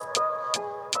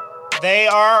They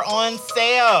are on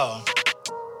sale.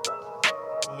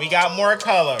 We got more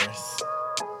colors.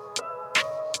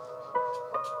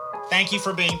 Thank you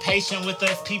for being patient with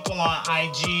us, people on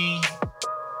IG.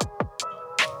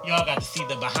 Y'all got to see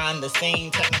the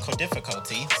behind-the-scene technical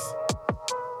difficulties.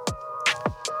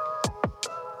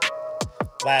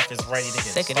 Laugh is ready to get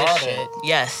Sick started. of this shit.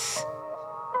 Yes.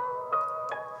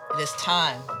 It is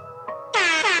time.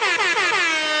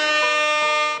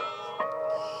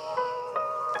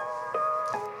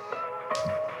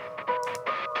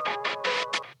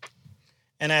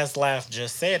 And as Laugh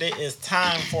just said, it is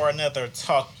time for another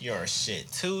Talk Your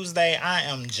Shit Tuesday. I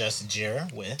am Just Jer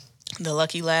with The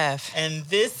Lucky Laugh. And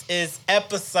this is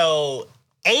episode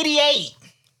 88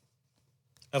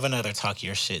 of another Talk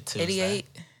Your Shit Tuesday. 88?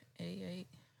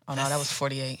 Oh, no, that was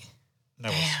 48. That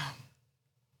Damn. was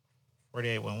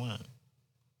 48 with what?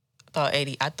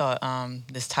 I thought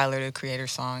this Tyler, the Creator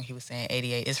song, he was saying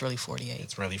 88. It's really 48.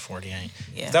 It's really 48.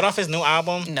 Yeah. Is that off his new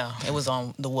album? No, it was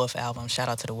on the Wolf album. Shout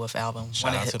out to the Wolf album.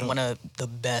 One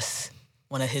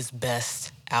of his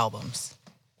best albums.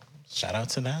 Shout out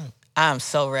to that. I'm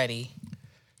so ready.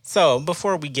 So,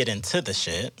 before we get into the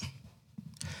shit,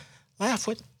 Laugh,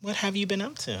 what have you been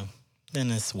up to in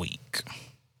this week?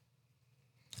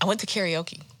 I went to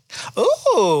karaoke.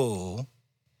 Ooh.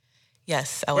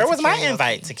 Yes, I went Where to was my karaoke.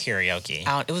 invite to karaoke?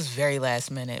 It was very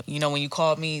last minute. You know when you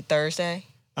called me Thursday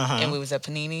and we was at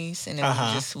Panini's and then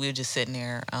we were just sitting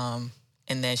there and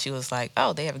then she was like,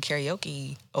 "Oh, they have a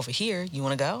karaoke over here. You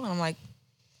want to go?" And I'm like,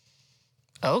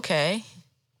 "Okay."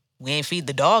 We ain't feed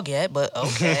the dog yet, but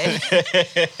okay.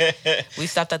 We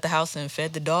stopped at the house and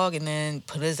fed the dog and then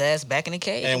put his ass back in the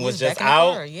cage. And was just back in out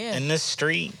the car. Yeah. in the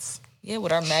streets. Yeah,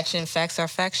 with our matching Facts Are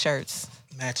Facts shirts.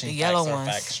 Matching the yellow Facts Are ones.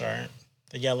 Facts shirt.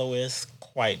 The yellow is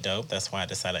quite dope. That's why I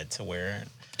decided to wear it.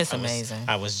 It's amazing.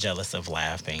 I was jealous of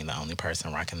Laugh being the only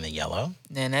person rocking the yellow.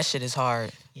 Man, that shit is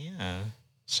hard. Yeah.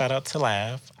 Shout out to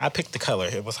Laugh. I picked the color.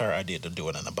 It was her idea to do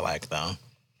it in the black, though.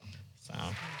 So,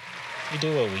 we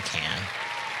do what we can.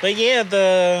 But yeah,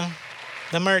 the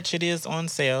merch, it is on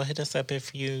sale. Hit us up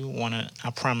if you want to.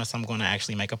 I promise I'm going to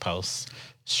actually make a post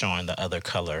showing the other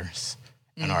colors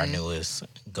and our newest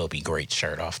Go Be Great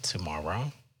shirt off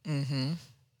tomorrow. Mm-hmm.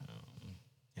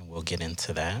 And we'll get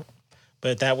into that.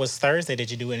 But that was Thursday.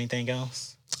 Did you do anything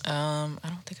else? I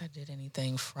don't think I did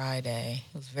anything Friday.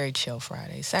 It was very chill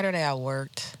Friday. Saturday I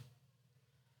worked.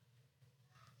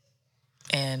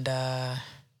 And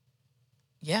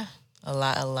yeah, a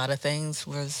lot of things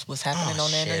was happening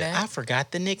on the internet. I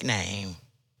forgot the nickname.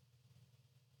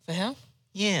 For him?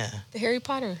 Yeah. The Harry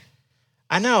Potter.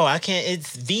 I know. I can't.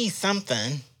 It's V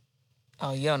something.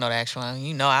 Oh, you don't know the actual one.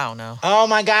 You know I don't know. Oh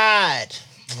my God.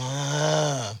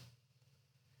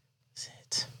 Is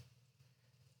it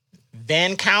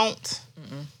Van Count?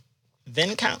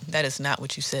 Van Count? That is not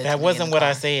what you said. That wasn't what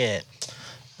I said.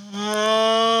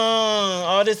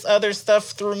 All this other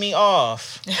stuff threw me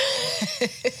off.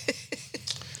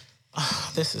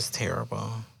 Oh, this is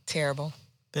terrible. Terrible.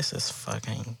 This is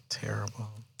fucking terrible.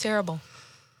 Terrible.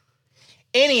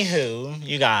 Anywho,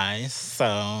 you guys,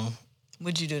 so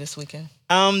What'd you do this weekend?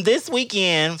 This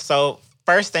weekend, so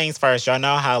first things first, y'all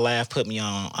know how Laugh put me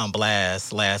on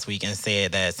blast last week and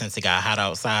said that since it got hot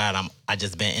outside, I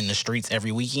just been in the streets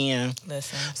every weekend.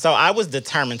 Listen. So I was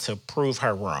determined to prove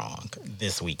her wrong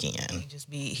this weekend. He just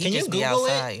be Google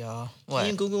outside, it? y'all. What?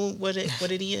 Can you Google what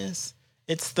it is?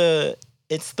 It's the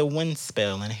wind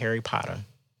spell in Harry Potter.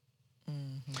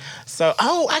 Mm-hmm. So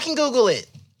I can Google it.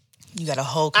 You got a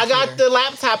whole I computer. got the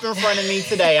laptop in front of me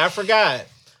today. I forgot.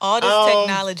 All this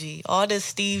technology, all this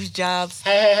Steve Jobs.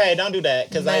 Hey, don't do that,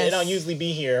 because it don't usually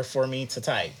be here for me to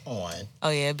type on.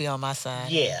 Oh, yeah, it'd be on my side.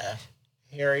 Yeah.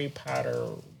 Harry Potter.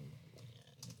 Okay,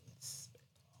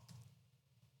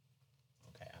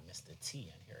 I missed the T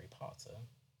in Harry Potter.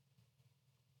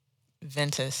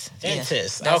 Ventus. Ventus,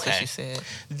 Yes, that's okay. what you said.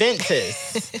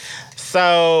 Ventus.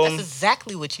 So that's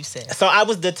exactly what you said. So I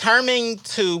was determined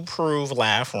to prove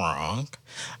Laugh wrong.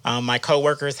 My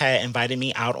coworkers had invited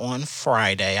me out on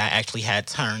Friday. I actually had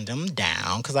turned them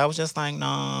down because I was just like, no,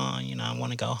 I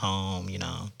want to go home.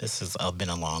 This has been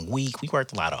a long week. We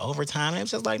worked a lot of overtime. It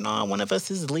was just like, no, one of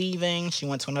us is leaving. She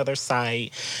went to another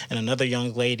site, and another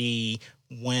young lady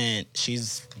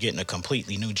she's getting a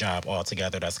completely new job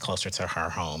altogether that's closer to her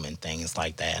home and things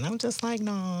like that. And I'm just like,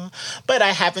 no. But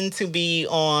I happened to be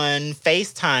on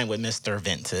FaceTime with Mr.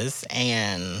 Ventus,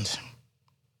 and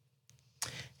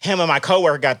him and my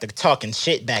coworker got to talking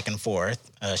shit back and forth.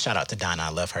 Shout out to Donna. I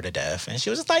love her to death. And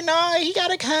she was just like, no, he got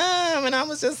to come. And I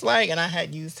was just like, and I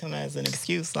had used him as an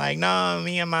excuse. Like, no,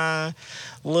 me and my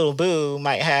little boo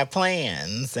might have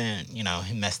plans. And, he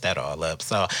messed that all up.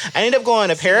 So I ended up going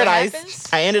to Paradise.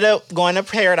 I ended up going to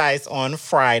Paradise on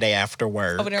Friday after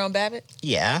work. Over there on Babbitt?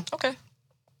 Yeah. Okay.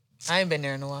 I ain't been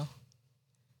there in a while.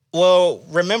 Well,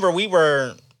 remember, we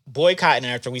were boycotting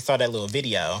after we saw that little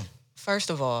video. First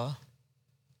of all,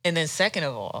 and then second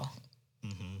of all,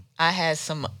 I had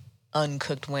some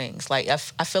uncooked wings. Like, I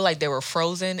feel like they were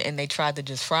frozen and they tried to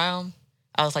just fry them.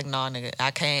 I was like, nah, nigga,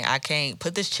 I can't.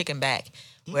 Put this chicken back.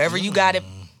 Wherever you got it,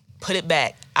 put it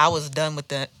back. I was done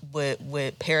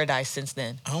with Paradise since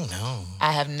then. Oh, no.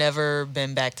 I have never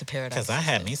been back to Paradise. Because I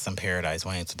had me some Paradise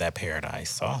wings with that Paradise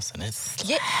sauce, and it's...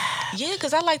 Yeah,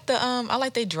 because I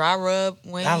like they dry rub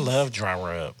wings. I love dry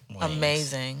rub wings.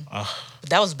 Amazing. But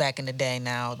that was back in the day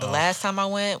now. The last time I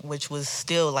went, which was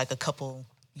still like a couple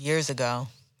years ago.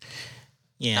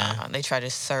 Yeah. They tried to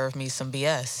serve me some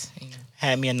BS.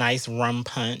 Had me a nice rum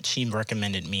punch. He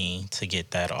recommended me to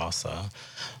get that also.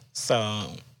 So,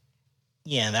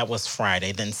 yeah, that was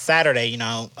Friday. Then Saturday,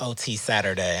 OT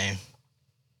Saturday.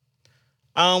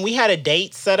 We had a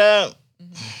date set up.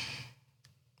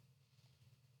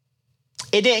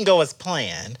 It didn't go as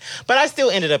planned, but I still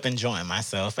ended up enjoying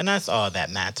myself, and that's all that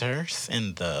matters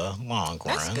in the long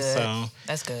run. That's good. So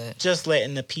that's good. Just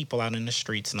letting the people out in the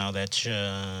streets know that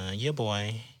your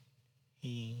boy,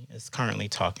 he is currently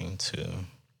talking to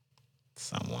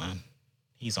someone.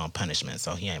 He's on punishment,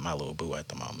 so he ain't my little boo at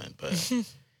the moment, but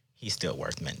he's still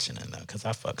worth mentioning, though, because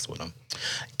I fucks with him.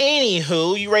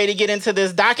 Anywho, you ready to get into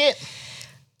this docket?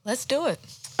 Let's do it.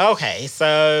 Okay,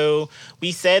 so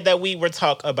we said that we would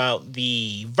talk about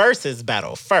the Verzuz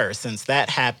battle first, since that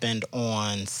happened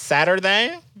on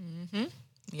Saturday. Mm-hmm.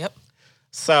 Yep.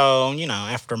 So,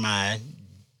 after my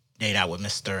date out with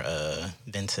Mr.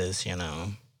 Ventus,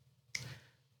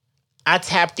 I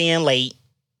tapped in late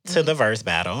to the Verzuz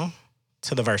battle.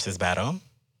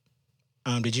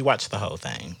 Did you watch the whole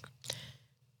thing?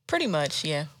 Pretty much,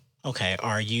 yeah. Okay,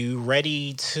 are you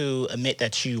ready to admit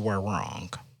that you were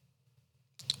wrong?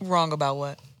 Wrong about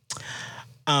what?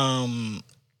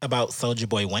 About Soulja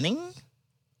Boy winning?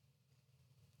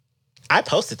 I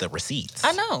posted the receipts.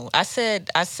 I know. I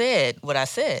said what I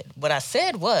said. What I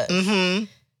said was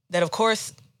that, of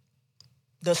course,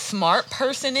 the smart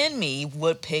person in me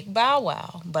would pick Bow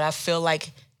Wow, but I feel like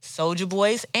Soulja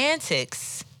Boy's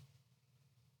antics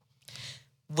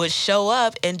would show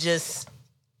up and just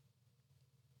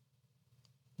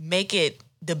make it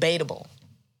debatable.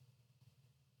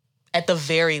 At the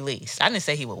very least. I didn't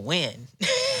say he would win.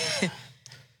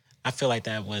 I feel like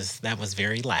that was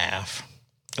very Laugh.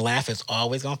 Laugh is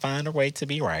always gonna find a way to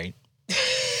be right.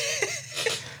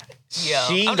 Yo,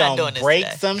 she I'm gonna not doing this break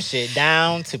today. some shit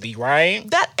down to be right.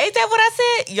 Ain't that what I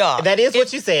said? Y'all. That is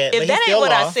what you said. If but that he ain't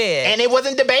what I lost, said. and it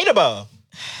wasn't debatable.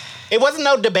 It wasn't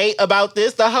no debate about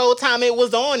this. The whole time it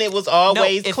was on, it was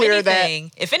always clear that...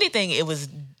 If anything, it was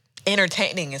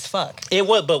entertaining as fuck. It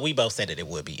would, but we both said it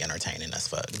would be entertaining as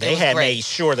fuck. They had made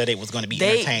sure that it was going to be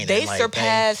entertaining. They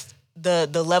surpassed the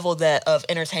level of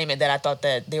entertainment that I thought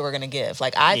that they were going to give.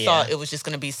 Like, I thought it was just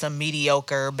going to be some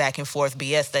mediocre back and forth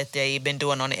BS that they've been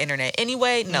doing on the internet.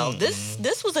 Anyway, no,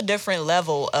 this was a different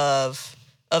level of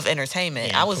entertainment.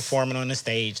 Yeah, I was performing on the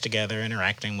stage together,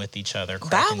 interacting with each other,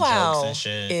 cracking Bow Wow jokes and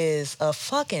shit. Is a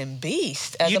fucking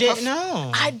beast. You didn't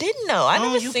know? I didn't know. I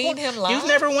never seen him live. You've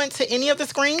never went to any of the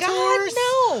screen tours?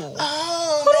 No.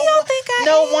 Oh, who do y'all think I am?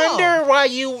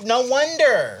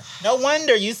 No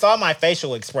wonder you saw my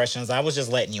facial expressions. I was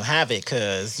just letting you have it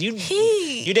because you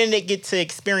didn't get to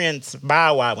experience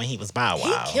Bow Wow when he was Bow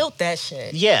Wow. He killed that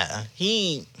shit. Yeah,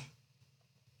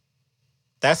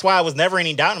 That's why I was never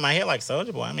any doubt in my head like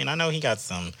Soulja Boy. I mean, I know he got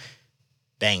some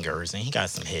bangers and he got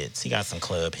some hits. He got some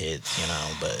club hits,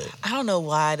 but... I don't know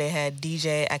why they had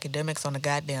DJ Academics on the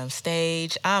goddamn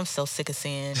stage. I'm so sick of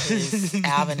seeing his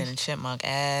Alvin and the Chipmunk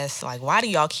ass. Like, why do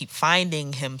y'all keep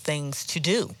finding him things to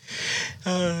do?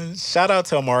 Shout out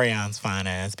to Omarion's fine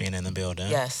ass being in the building.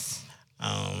 Yes.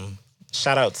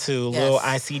 Shout out to Lil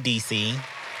ICDC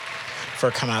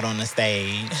for coming out on the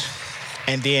stage.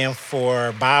 And then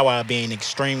for Bow Wow being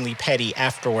extremely petty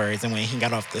afterwards, and when he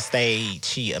got off the stage,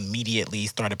 he immediately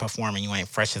started performing You Ain't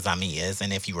Fresh As I'm Is.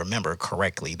 And if you remember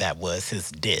correctly, that was his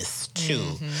diss to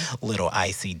Little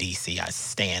ICDC. I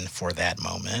stand for that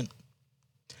moment.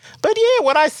 But yeah,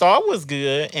 what I saw was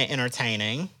good and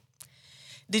entertaining.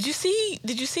 Did you see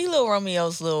Lil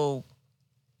Romeo's little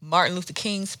Martin Luther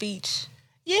King speech?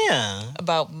 Yeah.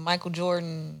 About Michael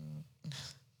Jordan.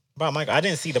 About Michael, I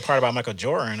didn't see the part about Michael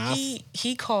Jordan.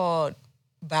 He called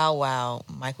Bow Wow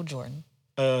Michael Jordan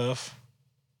of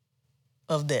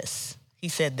this. He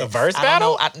said this. The verse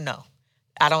battle? No,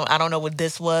 I don't know what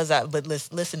this was. But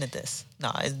listen to this.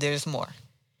 No, there's more.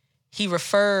 He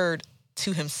referred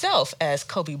to himself as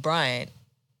Kobe Bryant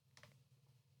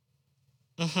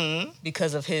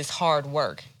because of his hard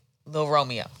work. Lil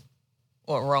Romeo.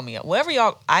 Or Romeo. Whatever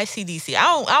y'all, ICDC.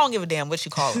 I don't give a damn what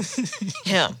you call him.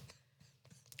 Him.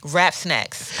 Rap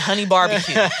Snacks. Honey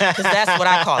Barbecue. Because that's what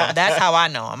I call him. That's how I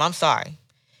know him. I'm sorry.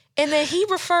 And then he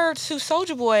referred to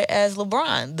Soulja Boy as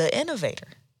LeBron, the innovator.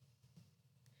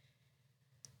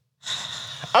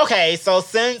 Okay, so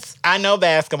since I know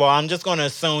basketball, I'm just going to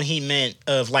assume he meant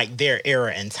of like their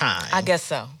era and time. I guess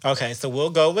so. Okay, so we'll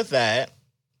go with that.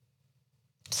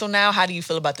 So now how do you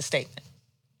feel about the statement?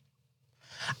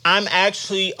 I'm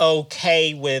actually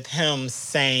okay with him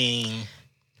saying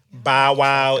Bow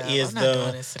Wow is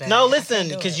the... No, listen,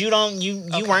 because you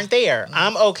weren't there.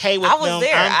 I'm okay with them. I was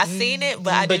there. I seen it,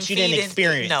 but I didn't you didn't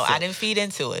experience it. No, I didn't feed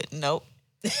into it. Nope.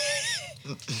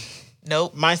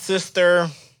 Nope. My sister...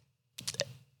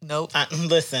 Nope.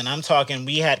 Listen, I'm talking.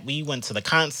 We went to the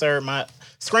concert. My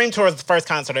Scream Tour was the first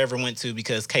concert I ever went to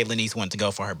because Caitlin East went to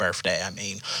go for her birthday. I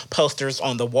mean, posters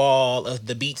on the wall of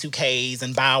the B2Ks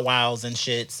and Bow Wows and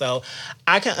shit. So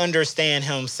I can understand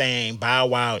him saying Bow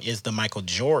Wow is the Michael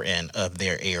Jordan of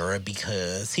their era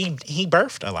because he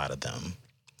birthed a lot of them.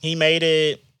 He made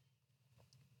it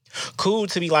cool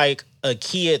to be like a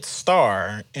kid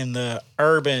star in the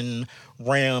urban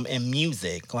realm in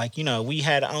music. Like, you know, we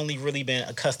had only really been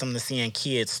accustomed to seeing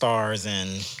kid stars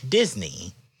in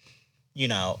Disney, you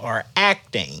know, or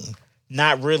acting,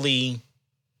 not really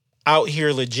out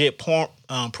here legit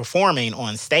performing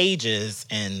on stages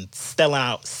and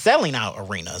selling out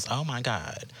arenas. Oh my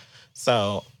God.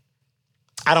 So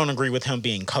I don't agree with him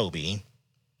being Kobe,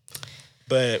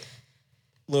 but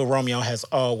Lil Romeo has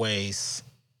always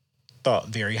thought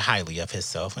very highly of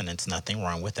himself, and it's nothing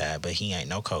wrong with that, but he ain't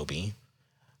no Kobe.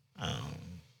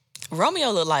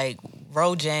 Romeo looked like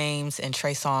Ro James and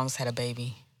Trey Songz had a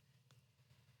baby.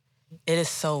 It is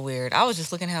so weird. I was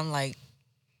just looking at him like...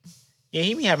 Yeah,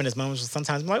 he be having his moments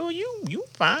sometimes. I'm like, well, you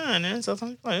fine. And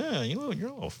sometimes like, yeah, you're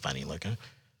a little funny looking.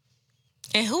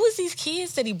 And who is these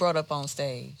kids that he brought up on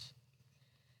stage?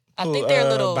 I think they're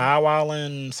little... Bow Wow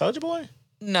and Soulja Boy?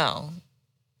 No.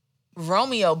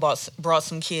 Romeo brought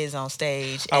some kids on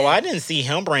stage. Oh, I didn't see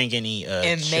him bring any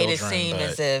and children, made it seem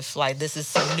as if like this is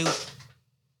some new.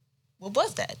 What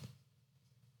was that?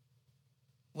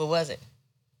 What was it?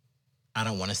 I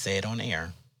don't want to say it on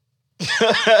air. Was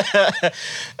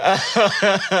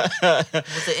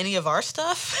it any of our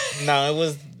stuff? No, it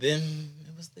was the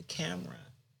camera,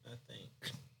 I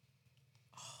think.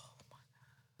 Oh my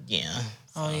God. Yeah.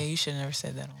 So. Oh yeah, you should have never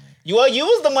said that on air. You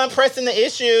was the one pressing the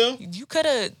issue. You could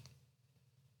have.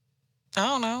 I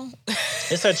don't know.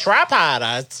 It's a tripod.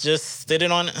 I just stood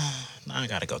it on. I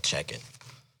gotta go check it.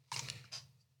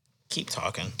 Keep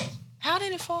talking. How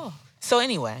did it fall? So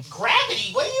anyway.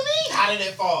 Gravity? What do you mean, how did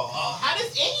it fall? How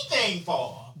does anything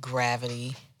fall?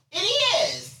 Gravity. It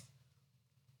is.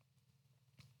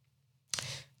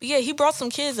 But yeah, he brought some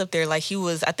kids up there. Like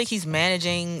I think he's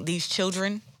managing these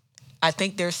children. I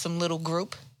think there's some little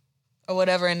group or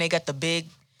whatever, and they got the big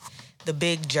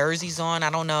jerseys on. I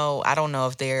don't know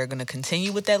if they're gonna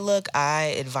continue with that look.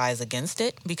 I advise against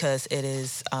it because it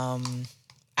is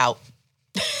out.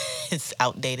 It's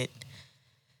outdated.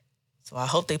 So I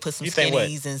hope they put some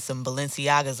skinnies and some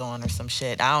Balenciagas on or some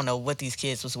shit. I don't know what these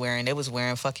kids was wearing. They was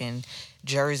wearing fucking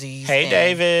jerseys. Hey,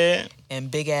 David. And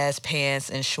big ass pants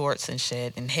and shorts and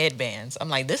shit and headbands. I'm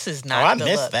like, this is not. Oh, I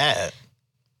missed that.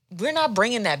 We're not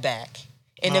bringing that back.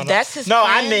 And if that's his plan,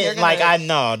 I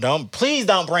meant please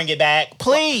don't bring it back.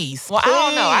 Please. Well, please. I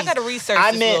don't know. I gotta research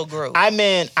this little group.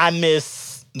 I miss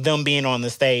them being on the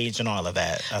stage and all of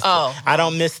that. I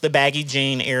don't miss the baggy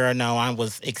jean era. No, I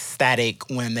was ecstatic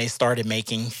when they started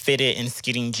making fitted and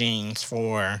skidding jeans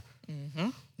for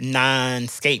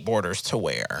non-skateboarders to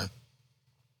wear.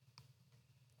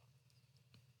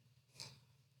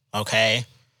 Okay?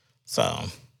 So...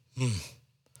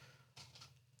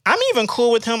 I'm even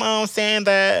cool with him saying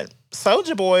that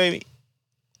Soulja Boy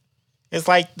is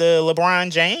like the LeBron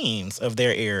James of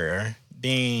their era,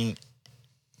 being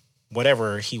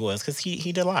whatever he was, because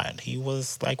he did a lot. He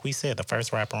was, like we said, the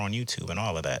first rapper on YouTube and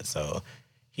all of that. So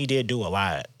he did do a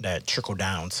lot that trickled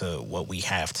down to what we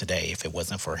have today. If it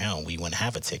wasn't for him, we wouldn't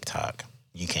have a TikTok.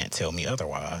 You can't tell me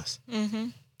otherwise. Mm-hmm.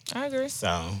 I agree.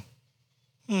 So,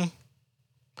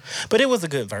 But it was a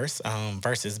good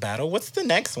versus battle. What's the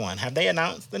next one? Have they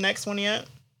announced the next one yet?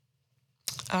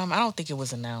 I don't think it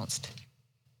was announced.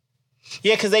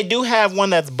 Yeah, because they do have one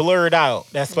that's blurred out.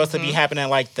 That's supposed to be happening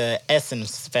like the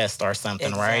Essence Fest or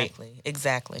something, right?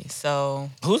 Exactly. So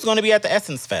who's going to be at the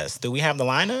Essence Fest? Do we have the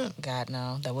lineup? God,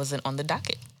 no. That wasn't on the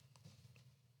docket.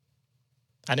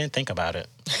 I didn't think about it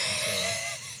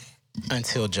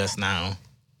until just now.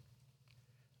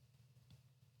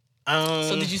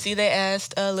 So did you see they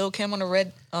asked Lil' Kim on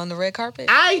the red carpet?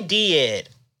 I did.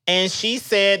 And she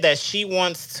said that she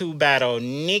wants to battle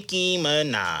Nicki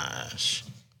Minaj.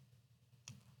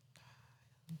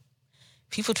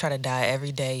 People try to die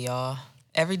every day, y'all.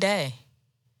 Every day.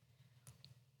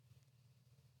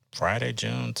 Friday,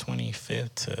 June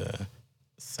 25th to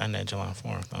Sunday, July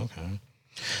 4th. Okay.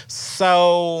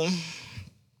 So.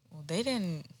 Well, they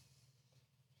didn't.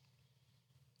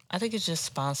 I think it's just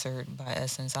sponsored by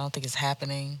Essence. I don't think it's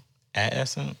happening. At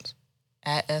Essence?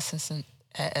 At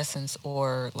Essence,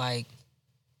 or like,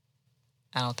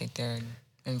 I don't think they're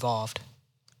involved.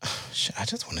 I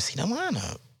just want to see the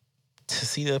lineup. To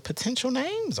see the potential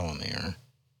names on there.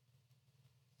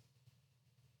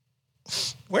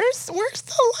 Where's the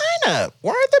lineup?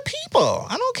 Where are the people?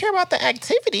 I don't care about the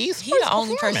activities. He's the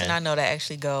only person I know that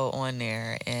actually go on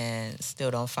there and still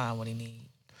don't find what he needs.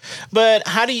 But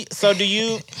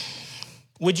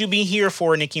would you be here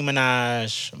for Nicki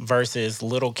Minaj versus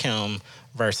Lil' Kim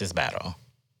versus battle?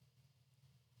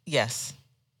 Yes.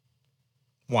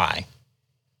 Why?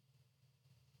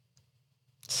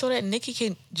 So that Nicki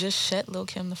can just shut Lil'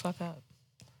 Kim the fuck up.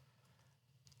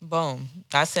 Boom.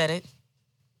 I said it.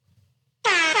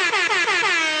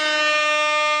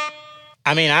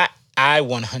 I mean, I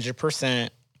 100%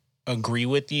 agree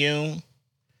with you.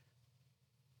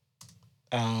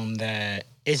 That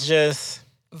it's just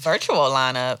virtual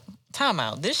lineup. Time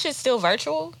out. This shit's still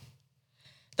virtual?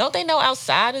 Don't they know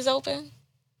outside is open?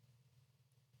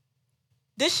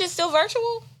 This shit's still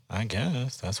virtual? I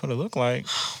guess that's what it looked like.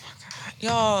 Oh my God,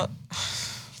 y'all.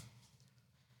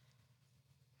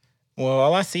 Well,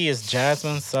 all I see is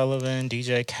Jasmine Sullivan,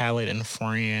 DJ Khaled and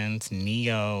Friends,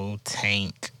 Neo,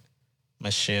 Tank,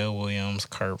 Michelle Williams,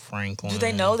 Kurt Franklin. Do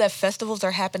they know that festivals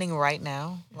are happening right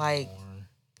now? Like,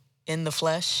 in the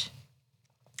flesh?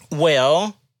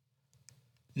 Well,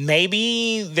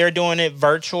 maybe they're doing it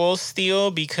virtual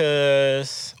still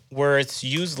because where it's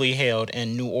usually held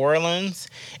in New Orleans,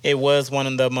 it was one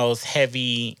of the most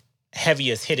heaviest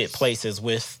hit places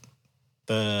with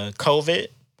the COVID.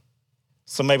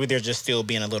 So maybe they're just still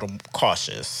being a little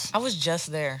cautious. I was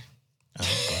just there.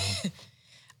 Oh, well.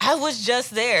 I was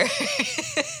just there.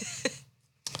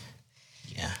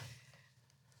 Yeah.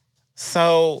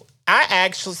 So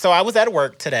I was at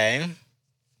work today,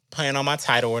 playing on my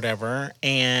title or whatever,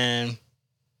 and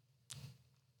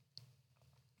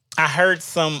I heard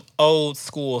some old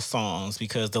school songs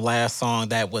because the last song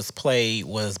that was played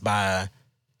was by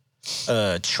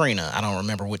Trina. I don't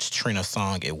remember which Trina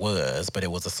song it was, but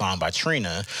it was a song by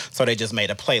Trina. So they just made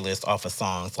a playlist off of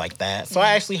songs like that. So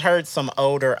I actually heard some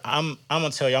older. I'm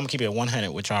gonna tell you. I'm gonna keep it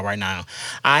 100 with y'all right now.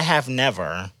 I have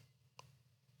never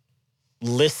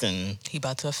listened. He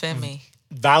about to offend me.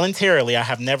 Voluntarily, I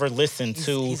have never listened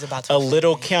to a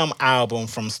Lil' Kim album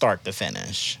from start to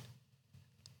finish.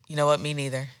 You know what? Me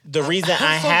neither. The reason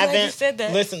I haven't,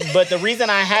 but the reason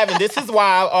I haven't, this is why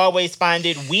I always find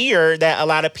it weird that a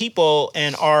lot of people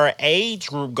in our age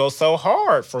group go so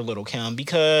hard for Lil' Kim,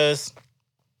 because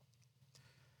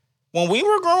when we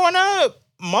were growing up,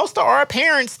 most of our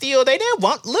parents still, they didn't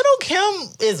want, Lil' Kim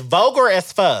is vulgar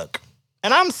as fuck.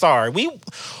 And I'm sorry, well,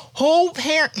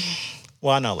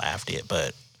 I know Laugh did,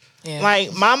 but yeah.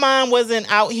 Like, my mom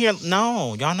wasn't out here,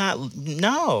 no, y'all not,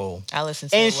 no. I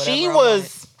listened to and she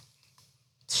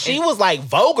was like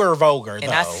vulgar and though.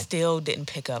 I still didn't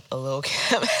pick up a Lil'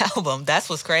 Kim album. That's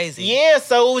what's crazy. Yeah,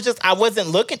 so it was just I wasn't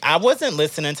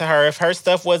listening to her if her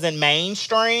stuff wasn't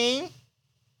mainstream.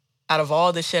 Out of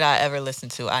all the shit I ever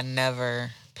listened to, I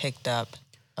never picked up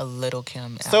a Lil' Kim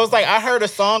album. So it's like I heard a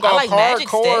song called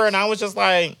Hardcore and I was just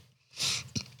like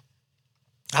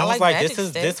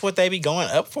is this what they be going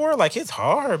up for? Like, it's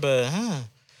hard, but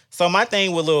So my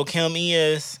thing with Lil' Kim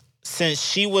is, since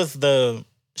she wasn't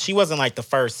like the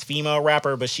first female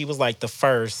rapper, but she was like the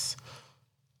first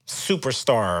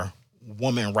superstar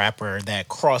woman rapper that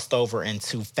crossed over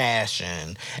into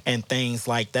fashion and things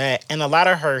like that. And a lot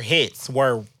of her hits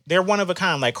they're one of a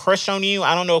kind, like Crush on You.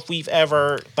 I don't know if we've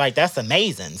ever, like, that's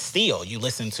amazing. Still, you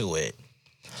listen to it.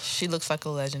 She looks like a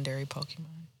legendary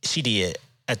Pokemon. She did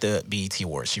at the BET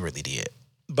Awards. She really did.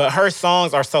 But her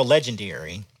songs are so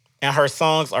legendary. And her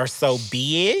songs are so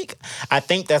big. I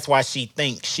think that's why she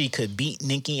thinks she could beat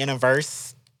Nicki in a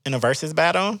versus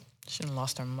battle. She done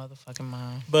lost her motherfucking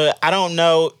mind. But I don't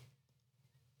know.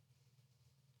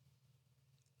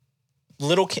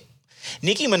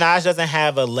 Nicki Minaj doesn't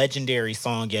have a legendary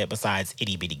song yet besides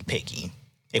Itty Bitty Picky,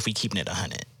 if we keeping it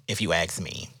 100, if you ask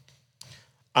me.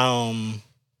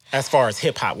 As far as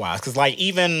hip hop wise, because like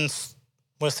even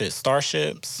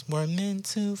Starships were meant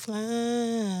to fly,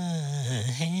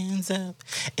 hands up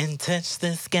and touch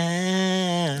the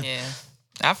sky. Yeah,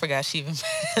 I forgot she even.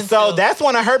 So that's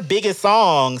one of her biggest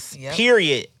songs,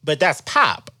 period. But that's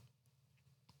pop.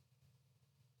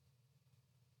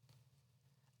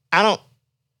 I don't.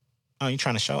 Oh, you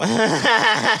trying to show?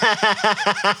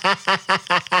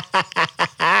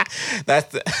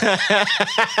 That's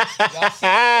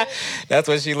that's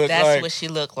what she looked like. That's what she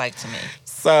looked like to me.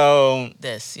 So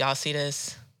y'all see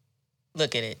this?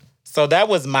 Look at it. So that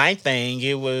was my thing.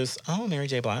 It was Mary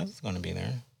J. Blige is going to be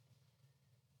there.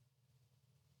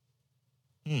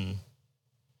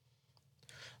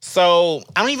 So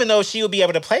I don't even know if she would be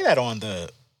able to play that on the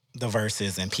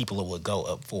Verzuz and people would go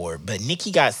up for it. But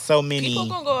Nicki got so many. People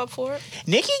gonna go up for it.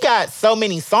 Nicki got so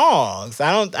many songs.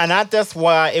 That's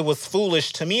why it was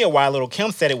foolish to me. Or why Lil'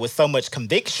 Kim said it with so much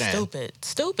conviction.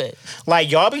 Stupid. Like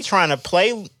y'all be trying to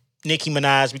play Nicki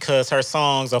Minaj because her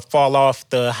songs will fall off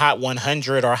the Hot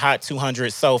 100 or Hot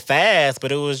 200 so fast.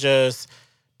 But it was just,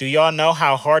 do y'all know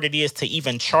how hard it is to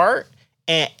even chart?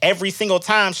 And every single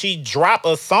time she drop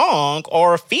a song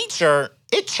or a feature,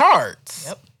 it charts.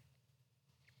 Yep.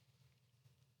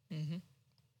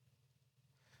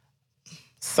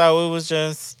 So it was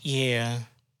just, yeah.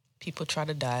 People try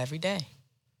to die every day.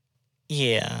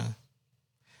 Yeah.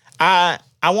 I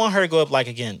want her to go up like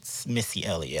against Missy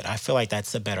Elliott. I feel like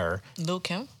that's a better... Lil'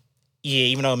 Kim? Yeah,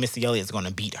 even though Missy Elliott's going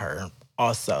to beat her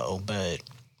also. But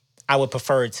I would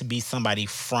prefer it to be somebody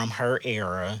from her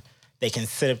era. They can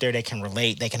sit up there, they can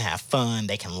relate, they can have fun,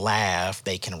 they can laugh,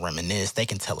 they can reminisce, they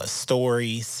can tell us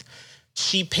stories.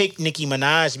 She picked Nicki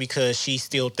Minaj because she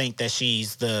still think that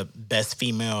she's the best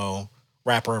female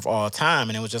rapper of all time.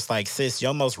 And it was just like, sis,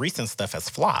 your most recent stuff has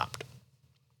flopped.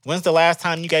 When's the last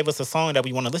time you gave us a song that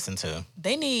we want to listen to?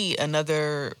 They need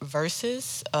another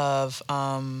Verzuz of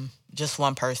just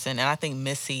one person. And I think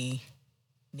Missy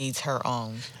needs her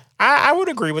own. I would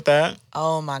agree with that.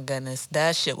 Oh, my goodness.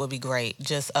 That shit would be great.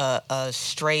 Just a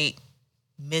straight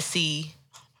Missy.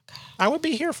 Oh, my God. I would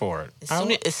be here for it.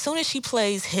 As soon as she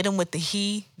plays Hit 'Em With the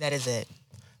He, that is it.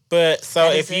 But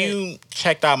so if you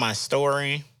checked out my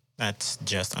story, that's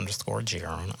just_Jer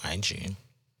on IG.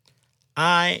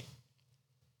 I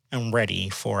am ready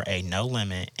for a No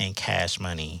Limit and Cash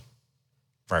Money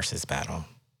versus battle.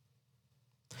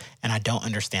 And I don't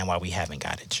understand why we haven't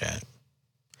got it yet.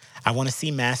 I want to see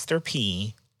Master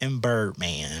P and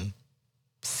Birdman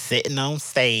sitting on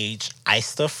stage,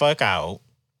 iced the fuck out,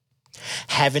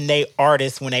 having they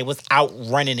artists when they was out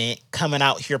running it, coming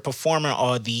out here performing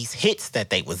all these hits that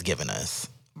they was giving us.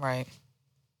 Right.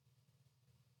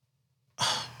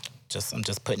 I'm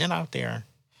just putting it out there.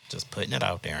 Just putting it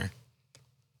out there.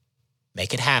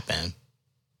 Make it happen.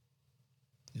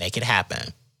 Make it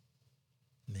happen.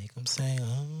 Make them say,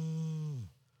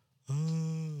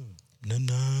 na na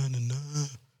na na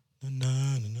na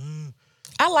na na.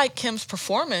 I like Kim's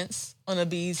performance on the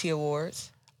BET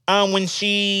Awards. When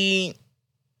she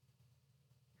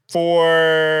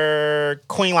for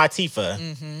Queen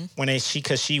Latifah,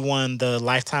 because she won the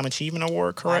Lifetime Achievement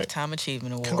Award, correct? Lifetime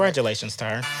Achievement Award. Congratulations to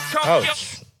her. Oh,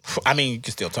 I mean, you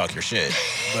can still talk your shit,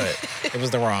 but it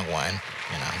was the wrong one,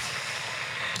 you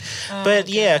know. But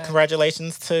yeah,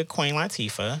 congratulations to Queen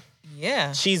Latifah.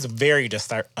 Yeah, she's very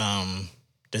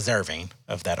deserving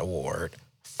of that award.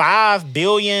 $5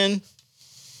 billion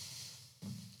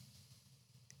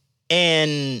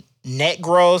in net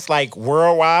gross, like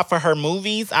worldwide, for her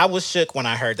movies. I was shook when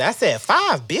I heard that. I said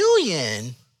 $5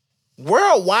 billion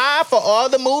worldwide for all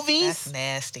the movies. That's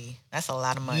nasty. That's a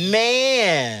lot of money,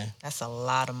 man. That's a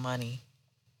lot of money.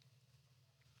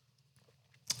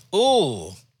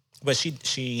 Ooh, but she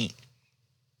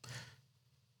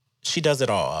does it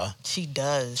all. She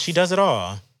does. She does it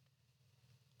all.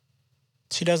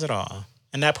 She does it all.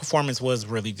 And that performance was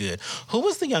really good. Who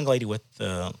was the young lady with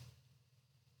the...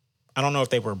 I don't know if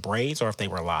they were braids or if they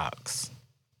were locks.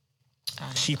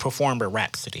 She performed with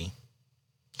Rhapsody.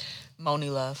 Moni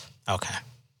Love. Okay.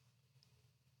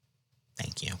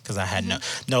 Thank you. Because I had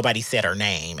nobody said her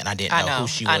name and I didn't know who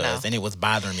she was. And it was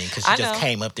bothering me because she just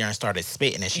came up there and started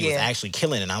spitting and she was actually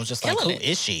killing it. And I was just like, who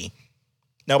is she?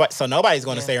 So nobody's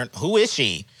going to say her. Who is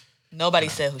she? Nobody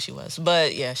said who she was.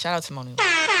 But yeah, shout out to Moni Love.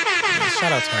 Yeah,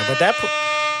 shout out to her. But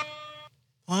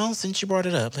well, since you brought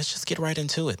it up, let's just get right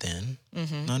into it then.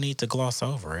 No need to gloss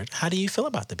over it. How do you feel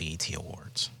about the BET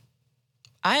Awards?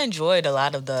 I enjoyed a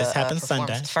lot of the This happened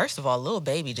Sunday. First of all, Lil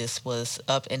Baby just was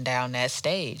up and down that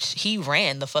stage. He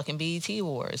ran the fucking BET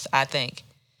Awards, I think.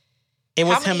 It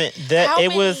was him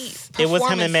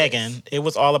and Megan. It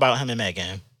was all about him and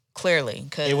Megan. Clearly,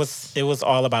 because it was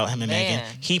all about him and Megan.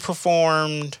 He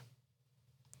performed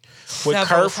with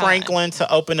Kurt Franklin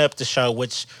to open up the show,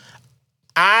 which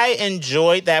I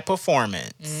enjoyed that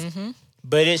performance.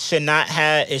 But it shouldn't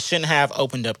have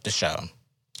opened up the show.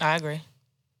 I agree.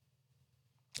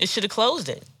 It should have closed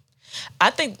it. I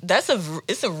think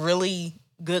it's a really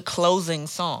good closing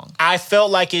song. I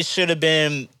felt like it should have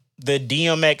been the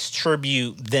DMX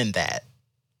tribute than that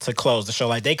to close the show.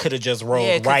 Like, they could have just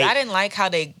rolled right. I didn't like how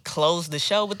they closed the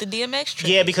show with the DMX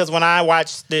tribute. Yeah, because when I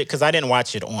watched it, because I didn't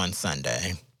watch it on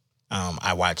Sunday.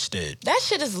 I watched it. That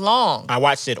shit is long. I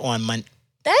watched it on Monday.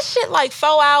 That shit like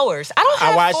 4 hours.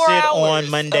 I watched it on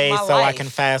Monday so I can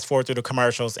fast forward through the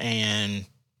commercials, and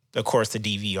of course the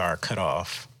DVR cut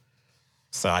off.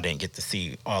 So I didn't get to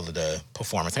see all of the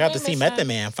performance. I got to see Method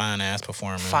Man fine ass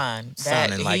performing. Fine.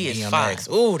 Sounding like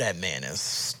DMX. Ooh, that man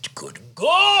is good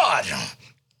God.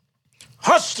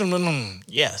 Hush them.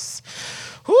 Yes.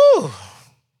 Whew.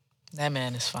 That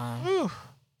man is fine. Whew.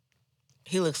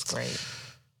 He looks great.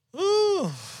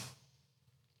 Ooh.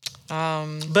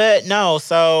 But no,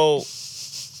 so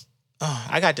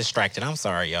I got distracted. I'm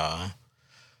sorry, y'all.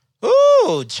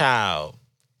 Ooh, child.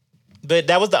 But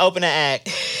that was the opening act.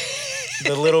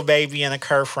 The Little Baby and the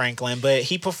Kirk Franklin. But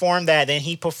he performed that. Then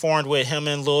he performed with him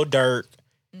and Lil Durk.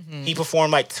 Mm-hmm. He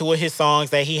performed like 2 of his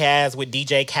songs that he has with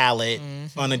DJ Khaled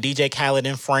on the DJ Khaled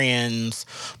and Friends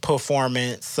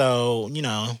performance. So, you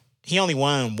know, he only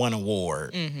won 1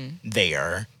 award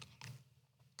there.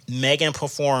 Megan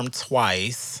performed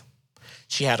twice.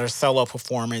 She had her solo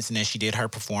performance, and then she did her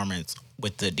performance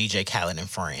with the DJ Khaled and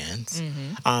Friends.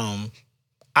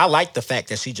 I like the fact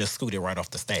that she just scooted right off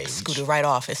the stage. Scooted right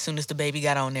off as soon as the baby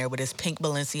got on there with his pink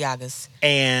Balenciagas.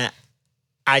 And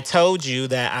I told you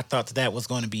that I thought that was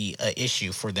going to be an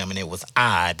issue for them, and it was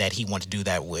odd that he wanted to do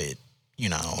that with, you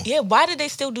know. Yeah, why did they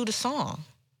still do the song?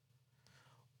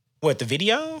 What, the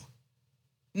video?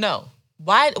 No.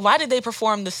 Why did they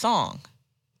perform the song?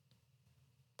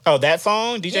 Oh, that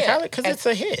song, DJ Khaled? Because it's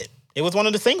a hit. It was one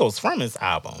of the singles from his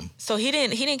album. So he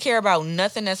didn't care about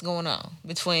nothing that's going on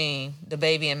between the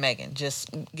baby and Megan. Just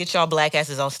get y'all black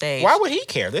asses on stage. Why would he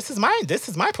care? This is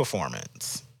my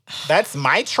performance. That's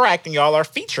my track, and y'all are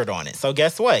featured on it. So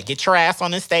guess what? Get your ass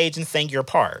on the stage and sing your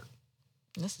part.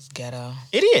 This is ghetto.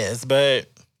 It is, but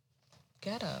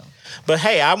ghetto. But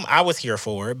hey, I was here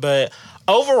for it. But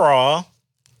overall,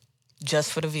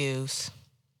 just for the views.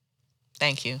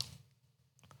 Thank you.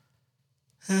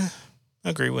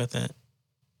 Agree with it.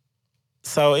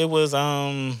 So it was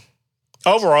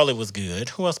overall it was good.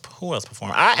 Who else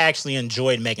performed? I actually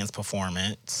enjoyed Megan's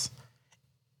performance.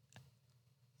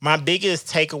 My biggest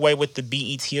takeaway with the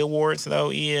BET Awards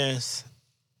though is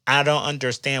I don't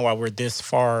understand why we're this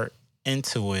far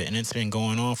into it and it's been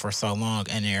going on for so long,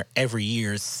 and every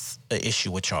year's an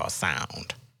issue with y'all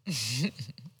sound.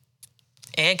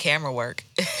 And camera work.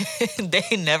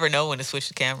 They never know when to switch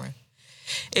the camera.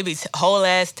 It'd be whole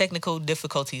ass technical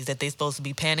difficulties that they're supposed to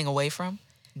be panning away from.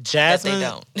 Jasmine, they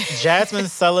don't. Jasmine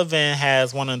Sullivan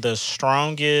has one of the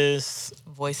strongest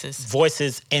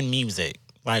voices in music,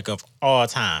 like of all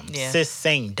time. Yeah. Sis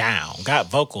sing down, got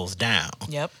vocals down.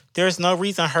 Yep. There's no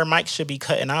reason her mic should be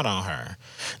cutting out on her.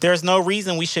 There's no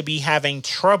reason we should be having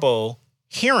trouble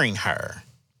hearing her.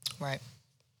 Right.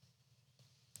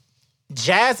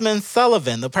 Jasmine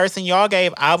Sullivan, the person y'all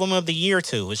gave Album of the Year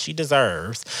to, which she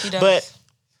deserves. She does. But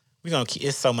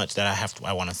it's so much that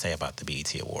I want to say about the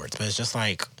BET Awards, but it's just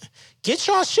like, get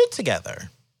y'all shit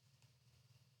together.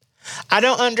 I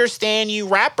don't understand you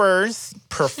rappers,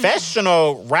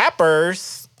 professional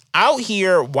rappers out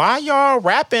here, why y'all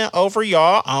rapping over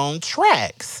y'all own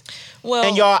tracks? Well,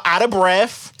 and y'all out of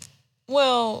breath.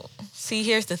 Well, see,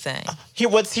 here's the thing.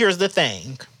 Here's the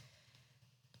thing.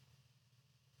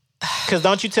 Because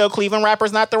don't you tell Cleveland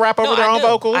rappers not to rap over their own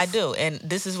vocals? I do, and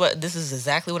this is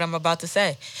exactly what I'm about to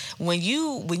say. When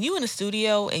you in the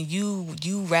studio and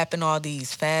you rapping all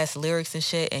these fast lyrics and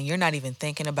shit, and you're not even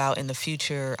thinking about in the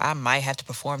future, I might have to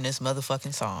perform this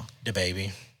motherfucking song. The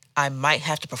baby. I might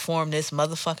have to perform this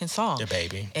motherfucking song. The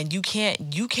baby. And you can't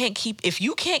if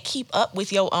you can't keep up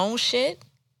with your own shit.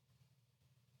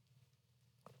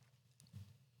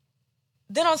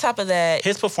 Then on top of that,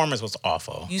 his performance was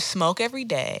awful. You smoke every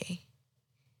day.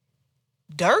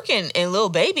 Durk and Lil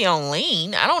Baby on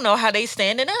lean. I don't know how they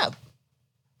standing up.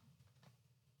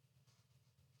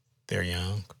 They're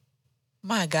young.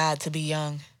 My God, to be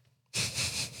young.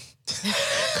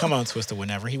 Come on, Twister,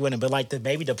 whenever. He wouldn't. But like the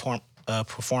Baby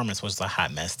performance was a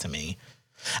hot mess to me.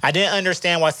 I didn't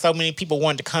understand why so many people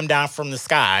wanted to come down from the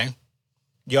sky.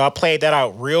 Y'all played that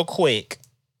out real quick.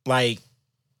 Like,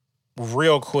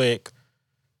 real quick.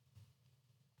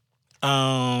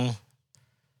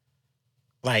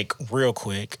 Like real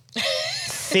quick.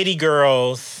 City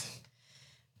Girls.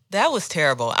 That was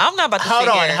terrible. I'm not about to hold sit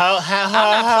on. here. I'm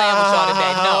not playing with y'all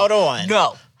today. No. Hold on.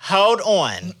 No. Hold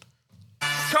on.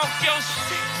 Talk your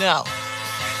shit. No.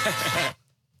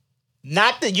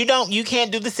 Not that you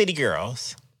can't do the City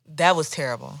Girls. That was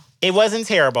terrible. It wasn't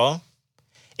terrible.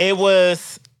 It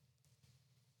was.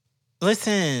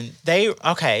 Listen,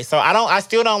 so I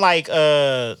still don't like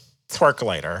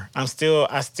Twerkulator. I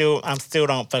still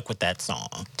don't fuck with that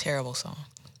song. Terrible song.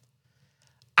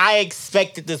 I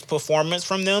expected this performance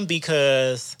from them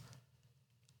because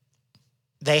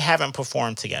they haven't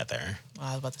performed together. Well,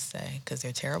 I was about to say, because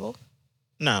they're terrible?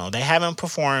 No, they haven't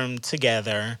performed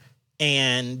together.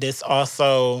 And this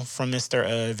also, from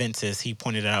Mr. Verzuz, he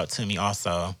pointed it out to me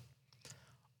also.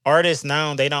 Artists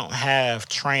now, they don't have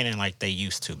training like they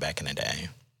used to back in the day.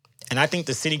 And I think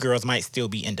the City Girls might still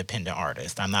be independent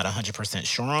artists. I'm not 100%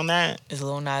 sure on that. Is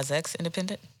Lil Nas X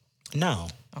independent? No.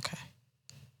 Okay.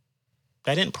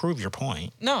 That didn't prove your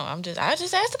point. No, I just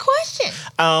asked a question.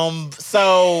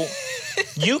 So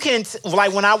you can,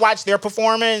 like when I watched their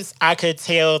performance, I could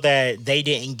tell that they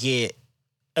didn't get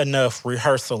enough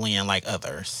rehearsal in like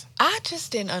others. I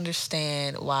just didn't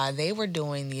understand why they were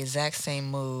doing the exact same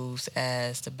moves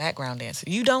as the background dancer.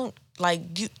 They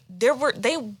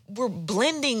were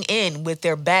blending in with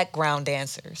their background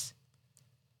dancers.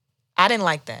 I didn't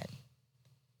like that.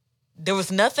 There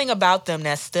was nothing about them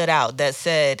that stood out that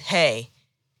said, hey,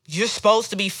 you're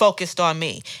supposed to be focused on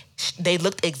me. They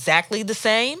looked exactly the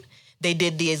same. They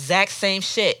did the exact same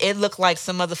shit. It looked like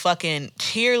some motherfucking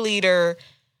cheerleader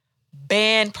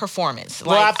band performance.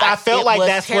 Well, I felt like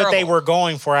that's terrible. What they were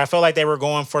going for. I felt like they were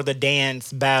going for the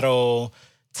dance battle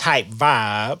type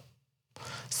vibe.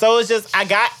 So it's just I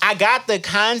got the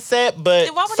concept,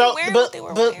 but why were they wearing what they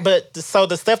were wearing? But so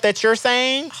the stuff that you're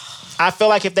saying, I feel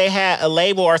like if they had a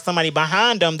label or somebody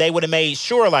behind them, they would have made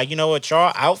sure, like, you know what,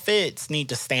 y'all outfits need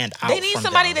to stand out. They need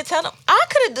somebody to tell them. I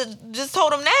could have just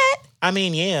told them that. I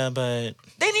mean, yeah, but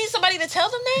they need somebody to tell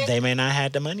them that. They may not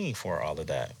have the money for all of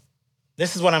that.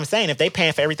 This is what I'm saying. If they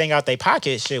paying for everything out their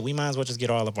pocket, shit, we might as well just get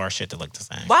all of our shit to look the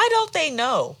same. Why don't they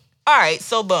know? All right,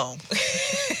 so boom.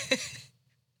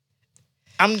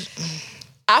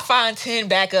 I find 10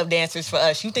 backup dancers for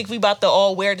us. You think we about to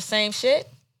all wear the same shit?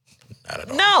 Not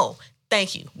at all. No,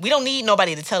 thank you. We don't need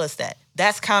nobody to tell us that.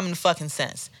 That's common fucking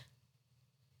sense.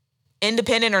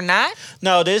 Independent or not?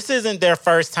 No, this isn't their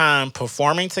first time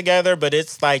performing together, but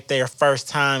it's like their first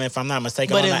time, if I'm not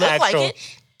mistaken, but on the actual.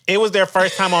 Like it was their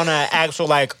first time on an actual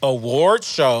like award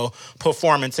show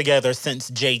performing together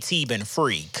since JT been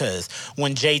free. Because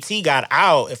when JT got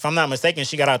out, if I'm not mistaken,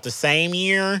 she got out the same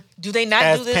year. Do they not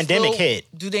as do this pandemic hit?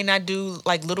 Do they not do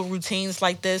like little routines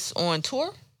like this on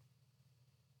tour?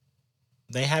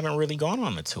 They haven't really gone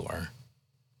on the tour.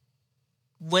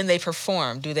 When they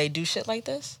perform, do they do shit like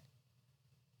this?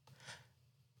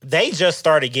 They just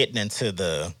started getting into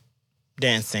the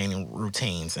dancing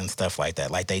routines and stuff like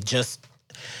that. Like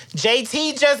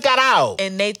JT just got out,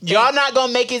 and y'all not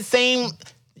gonna make it seem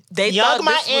Young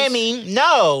Miami.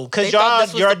 No, because y'all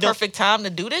this was the perfect time to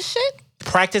do this shit.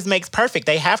 Practice makes perfect.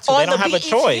 They have to. They don't have a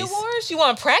choice. Awards, you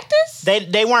want to practice?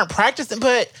 They weren't practicing,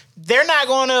 but they're not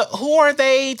gonna. Who are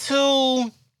they to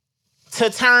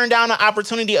turn down the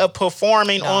opportunity of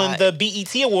performing on the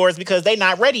BET Awards because they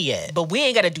not ready yet? But we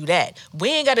ain't got to do that. We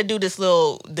ain't got to do this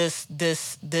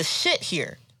shit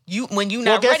here. When you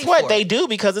not ready for it. Well, guess what? They do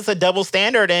because it's a double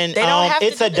standard, and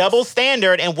it's a double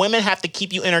standard, and women have to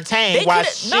keep you entertained while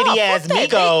shitty ass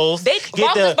Migos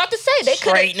get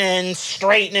the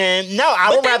straightening. No,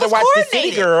 I would rather watch the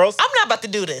City Girls. I'm not about to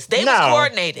do this. They was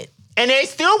coordinated, and they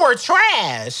still were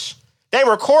trash. They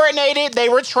were coordinated. They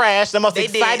were trash. The most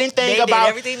exciting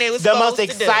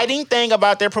thing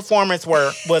about their performance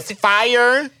was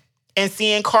fire and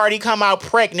seeing Cardi come out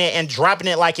pregnant and dropping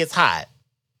it like it's hot.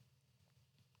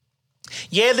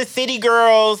 Yeah, the City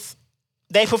Girls,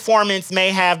 their performance may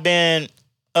have been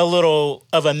a little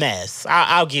of a mess.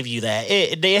 I'll give you that.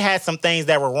 It had some things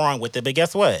that were wrong with it, but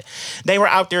guess what? They were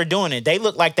out there doing it. They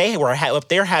looked like they were up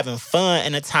there having fun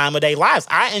in the time of their lives.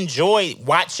 I enjoyed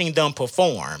watching them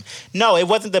perform. No, it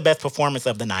wasn't the best performance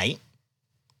of the night,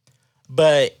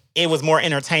 but it was more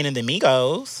entertaining than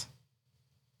Migos.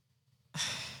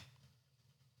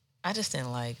 I just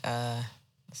didn't like the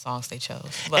songs they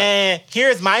chose. But. And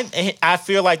I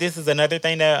feel like this is another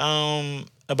thing that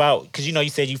about, because you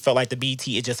said you felt like the BET,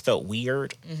 it just felt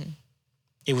weird. Mm-hmm.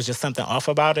 It was just something off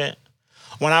about it.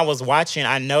 When I was watching,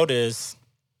 I noticed,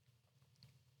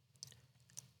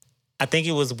 I think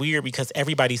it was weird because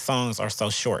everybody's songs are so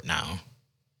short now.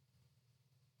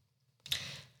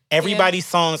 Everybody's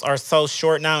songs are so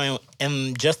short now,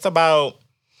 and just about,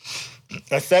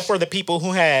 except for the people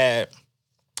who had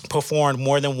performed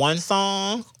more than one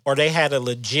song, or they had a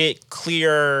legit,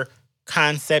 clear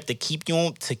concept to keep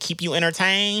you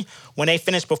entertained. When they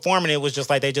finished performing, it was just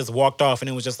like they just walked off, and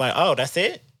it was just like, oh, that's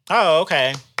it? Oh,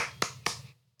 okay.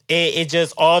 It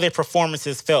just, all their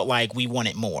performances felt like we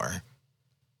wanted more.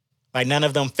 Like, none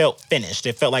of them felt finished.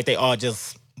 It felt like they all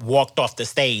just walked off the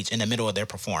stage in the middle of their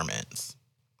performance.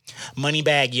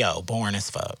 Moneybagg Yo, boring as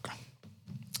fuck.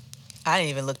 I didn't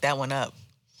even look that one up.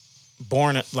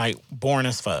 Boring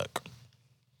as fuck.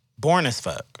 Boring as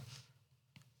fuck.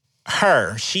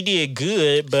 Her, she did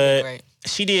good, but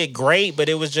she did great, but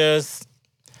it was just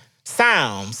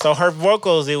sound. So her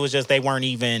vocals, it was just, they weren't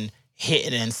even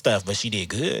hitting and stuff, but she did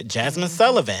good. Jasmine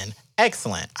Sullivan,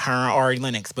 excellent. Her and Ari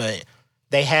Lennox, but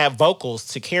they had vocals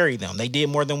to carry them. They did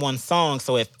more than one song,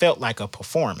 so it felt like a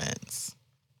performance.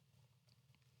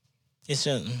 It's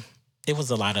just, it was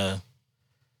a lot of,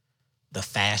 the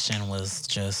fashion was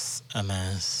just a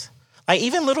mess. Like,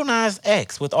 even Lil Nas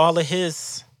X, with all of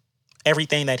his,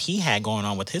 everything that he had going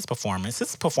on with his performance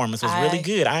was really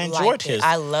good. I enjoyed his.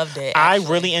 I loved it, actually. I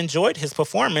really enjoyed his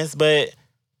performance, but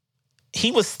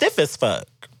he was stiff as fuck.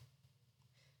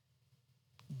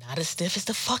 Not as stiff as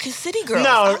the fucking City Girls.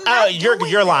 No, you're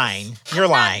lying. You're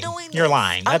lying. You're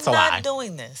lying. That's a lie. I'm not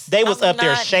doing this. They was up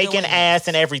there shaking ass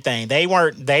and everything. They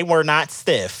were not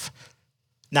stiff.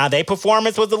 Now, their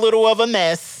performance was a little of a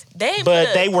mess,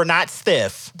 but they were not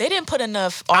stiff. They didn't put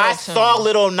enough auto-tune. I saw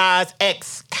Lil Nas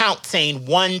X counting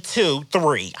 1, 2,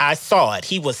 3. I saw it.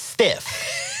 He was stiff.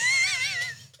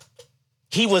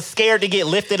 He was scared to get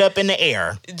lifted up in the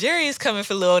air. Jerry's coming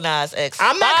for Lil Nas X.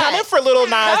 I'm not coming for Lil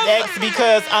Nas X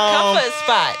because come for a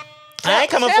spot. I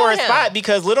ain't coming for a spot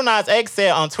because Lil Nas X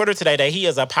said on Twitter today that he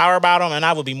is a power bottom, and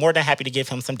I would be more than happy to give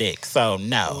him some dick. So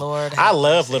no, Lord, I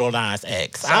love Lil Nas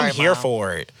X. Sorry, I'm here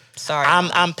for it. Sorry,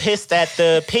 I'm pissed at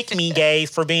the pick me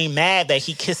gays for being mad that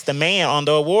he kissed a man on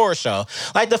the award show.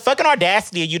 Like, the fucking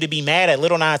audacity of you to be mad at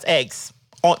Lil Nas X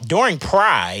during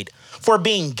Pride for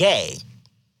being gay.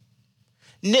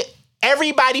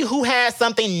 Everybody who had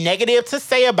something negative to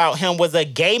say about him was a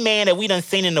gay man that we done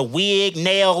seen in the wig,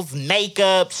 nails,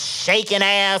 makeup, shaking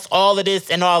ass, all of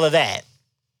this and all of that.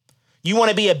 You want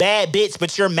to be a bad bitch,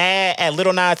 but you're mad at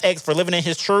Lil Nas X for living in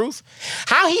his truth?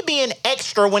 How he being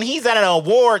extra when he's at an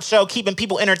award show keeping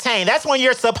people entertained? That's when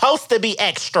you're supposed to be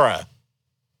extra.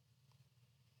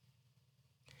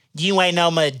 You ain't no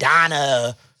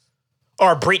Madonna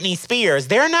or Britney Spears.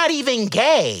 They're not even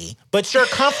gay, but you're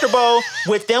comfortable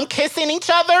with them kissing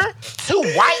each other? Two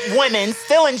white women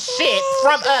stealing shit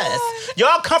from us.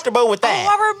 Y'all comfortable with that? Oh,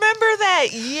 I remember that.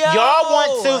 Yo. Y'all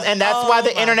want to, and that's why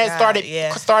the internet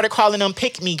started calling them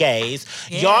pick-me gays.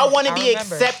 Y'all want to be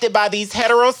accepted by these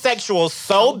heterosexuals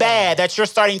so bad that you're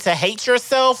starting to hate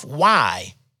yourself?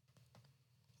 Why?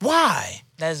 Why?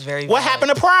 That's very valid. What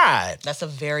happened to Pride? That's a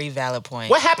very valid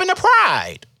point. What happened to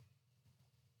Pride?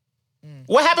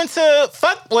 What happened to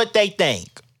fuck what they think?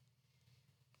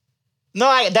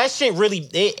 No, that shit really.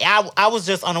 I was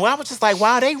just on the way. I was just like,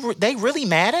 wow, they really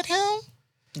mad at him.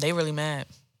 They really mad.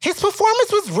 His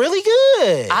performance was really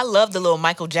good. I love the little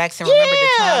Michael Jackson. Remember the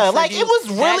time? Like, it was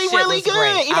really good.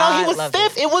 Great. You know, he was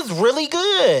stiff. It was really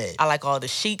good. I like all the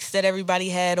chics that everybody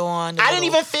had on. I didn't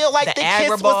even feel like the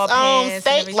kiss was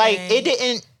fake. Like, it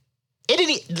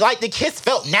didn't. Like, the kiss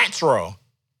felt natural.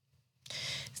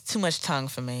 Too much tongue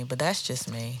for me, but that's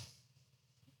just me.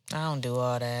 I don't do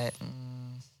all that.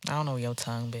 I don't know where your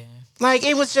tongue been. Like,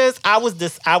 it was just, I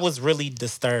was really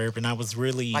disturbed, and I was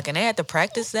really... Like, and they had to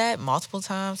practice that multiple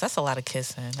times. That's a lot of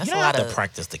kissing. That's you don't have to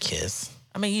practice the kiss.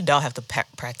 I mean, you don't have to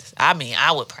practice. I mean,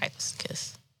 I would practice the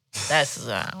kiss. That's,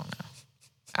 I don't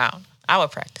know. I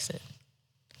would practice it.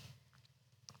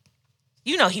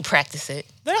 You know he practiced it.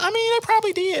 I mean, they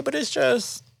probably did, but it's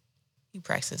just... He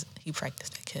practiced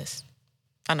that kiss.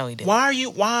 I know he did.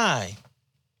 Why?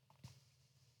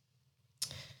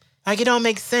 Like, it don't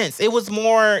make sense. It was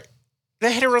more, the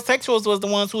heterosexuals was the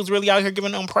ones who was really out here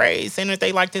giving them praise, saying that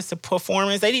they liked this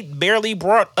performance. They barely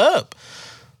brought up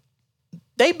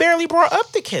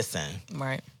the kissing.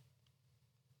 Right.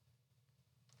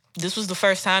 This was the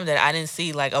first time that I didn't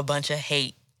see, like, a bunch of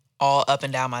hate all up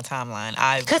and down my timeline.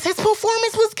 Because his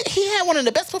performance he had one of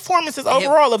the best performances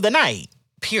overall of the night.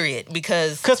 Period.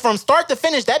 Because from start to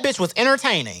finish, that bitch was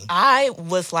entertaining. I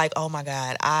was like, oh my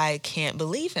God, I can't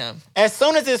believe him. As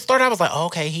soon as it started, I was like, oh,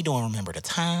 okay, he don't remember the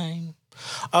time.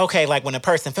 Okay, like when the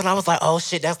person fell, I was like, oh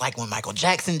shit, that's like when Michael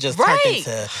Jackson just turned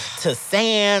into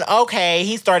sand. Okay,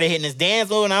 he started hitting his dance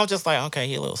move, and I was just like, okay,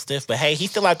 he a little stiff, but hey, he's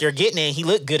still out there getting it. He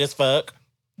looked good as fuck.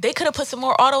 They could have put some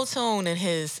more auto-tune in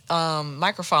his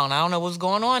microphone. I don't know what's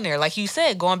going on there. Like you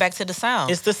said, going back to the sound.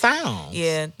 It's the sound.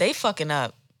 Yeah, they fucking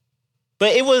up.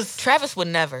 But it was... Travis would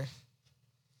never.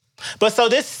 But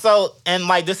this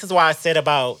is why I said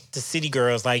about the City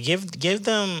Girls, like, give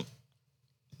them...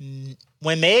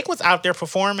 When Meg was out there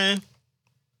performing,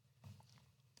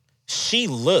 she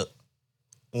looked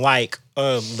like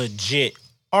a legit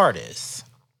artist.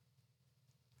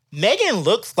 Megan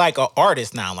looks like an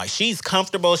artist now. Like, she's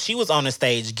comfortable. She was on the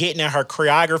stage getting in her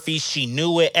choreography. She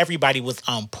knew it. Everybody was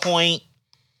on point.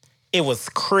 It was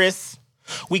crisp.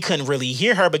 We couldn't really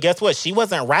hear her, but guess what? She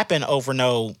wasn't rapping over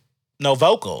no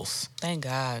vocals. Thank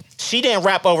God. She didn't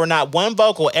rap over not one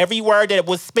vocal. Every word that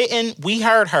was spitting, we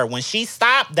heard her. When she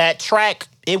stopped that track,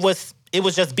 it was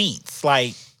just beats.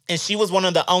 Like, and she was one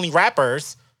of the only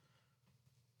rappers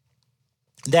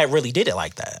that really did it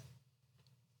like that.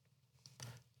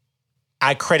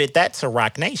 I credit that to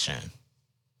Roc Nation.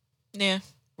 Yeah.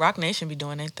 Roc Nation be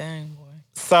doing their thing, boy.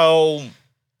 So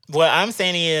what I'm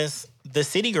saying is the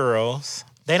City Girls,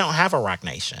 they don't have a Roc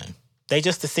Nation. They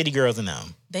just the City Girls in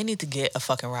them. They need to get a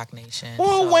fucking Roc Nation.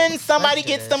 Well, so when somebody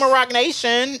gets them a Roc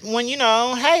Nation, when,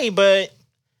 hey, but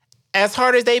as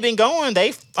hard as they've been going,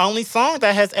 they only song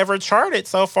that has ever charted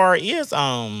so far is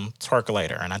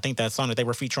Twerkulator. And I think that song that they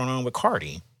were featuring on with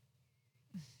Cardi.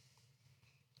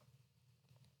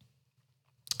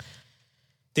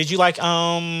 Did you like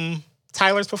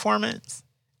Tyler's performance?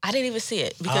 I didn't even see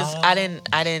it because I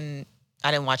didn't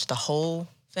watch the whole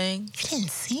thing. You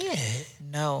didn't see it?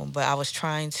 No, but I was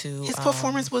trying to. His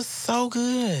performance was so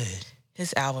good.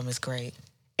 His album is great.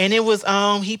 And it was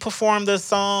he performed the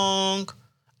song.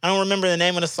 I don't remember the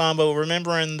name of the song, but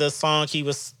remembering the song,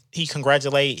 he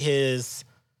congratulate his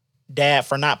dad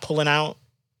for not pulling out.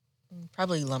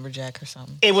 Probably Lumberjack or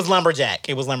something. It was Lumberjack.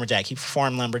 He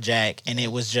performed Lumberjack, and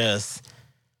it was just.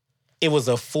 It was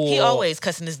a full. He always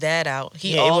cussing his dad out.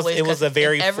 It was a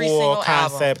very full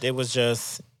concept. Album. It was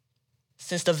just.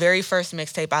 Since the very first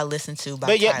mixtape I listened to by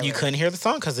But yeah, Tyler. You couldn't hear the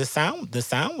song because the sound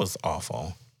was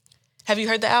awful. Have you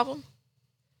heard the album?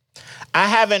 I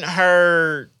haven't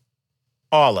heard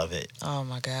all of it. Oh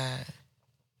my God.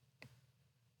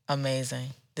 Amazing.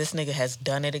 This nigga has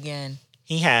done it again.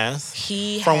 He has.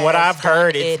 From what I've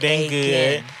heard, it's been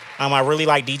good. I really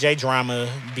like DJ Drama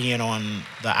being on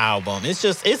the album.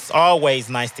 It's always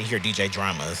nice to hear DJ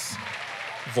Drama's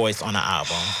voice on the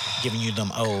album, giving you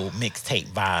them old mixtape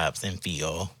vibes and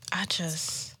feel.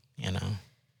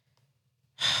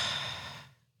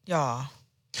 Y'all.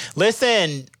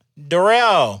 Listen,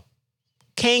 Darrell,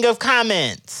 king of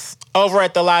comments over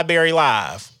at the Library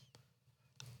Live.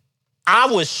 I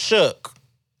was shook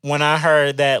when I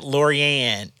heard that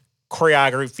Lorianne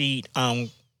choreographed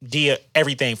did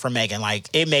everything for Megan. Like,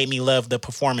 it made me love the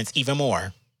performance even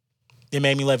more. It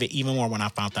made me love it even more when I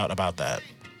found out about that.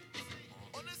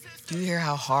 Do you hear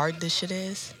how hard this shit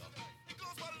is?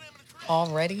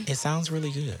 Already? It sounds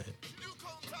really good.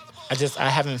 I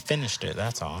haven't finished it,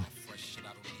 that's all.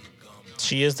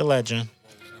 She is the legend.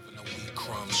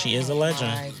 She is a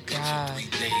legend. Oh my God.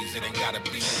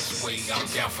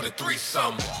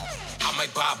 I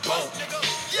might buy a boat.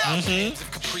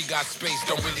 If Capri got space,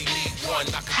 don't really need one.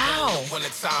 How?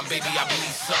 Time, baby, I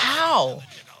need some.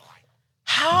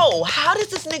 How does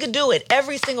this nigga do it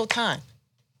every single time?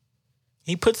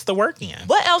 He puts the work in.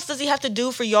 What else does he have to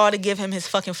do for y'all to give him his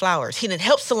fucking flowers? He didn't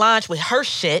help Solange with her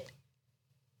shit.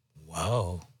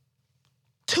 Whoa.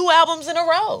 2 albums in a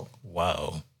row.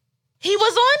 Whoa. He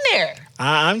was on there.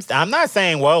 I'm not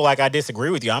saying whoa like I disagree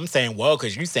with you. I'm saying whoa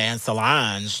because you saying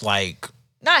Solange like.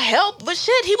 Not help, but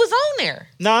shit, he was on there.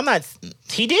 No, I'm not.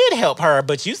 He did help her,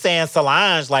 but you saying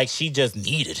Solange like she just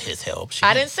needed his help.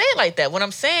 I didn't say it like that. What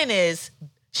I'm saying is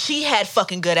she had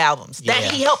fucking good albums that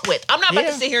he helped with. I'm not about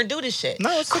to sit here and do this shit.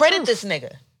 No, it's Credit this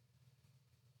nigga.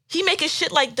 He making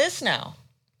shit like this now.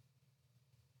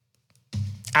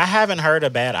 I haven't heard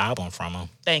a bad album from him.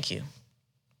 Thank you.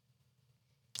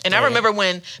 And I remember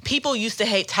when people used to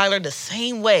hate Tyler the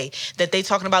same way that they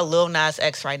talking about Lil Nas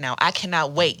X right now. I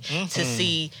cannot wait to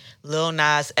see Lil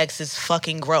Nas X's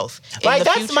fucking growth. Like,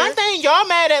 that's my thing. Y'all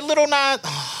mad at Lil Nas?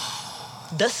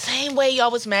 The same way y'all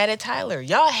was mad at Tyler.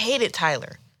 Y'all hated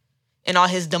Tyler. And all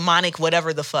his demonic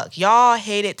whatever the fuck. Y'all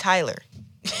hated Tyler.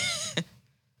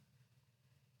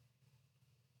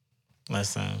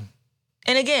 Listen.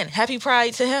 And again, happy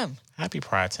pride to him. Happy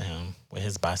pride to him with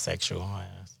his bisexual ass.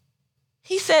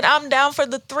 He said, I'm down for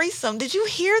the threesome. Did you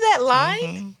hear that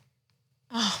line?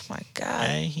 Oh, my God.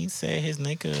 Hey, he said his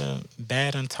nigga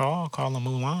bad and tall, call him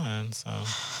Mulan, so.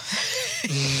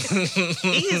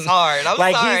 He is hard. I'm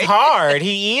like, sorry. He's hard.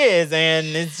 He is, and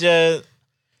it's just.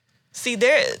 See,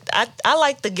 I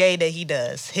like the gay that he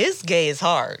does. His gay is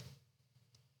hard.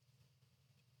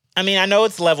 I mean, I know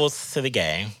it's levels to the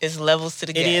gay. It's levels to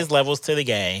the gay. It is levels to the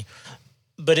gay.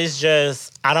 But it's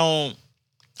just,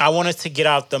 I wanted to get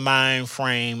out the mind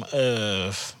frame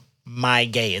of my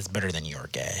gay is better than your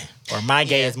gay. Or my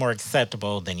gay is more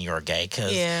acceptable than your gay.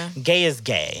 Because gay is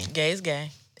gay. Gay is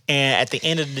gay. And at the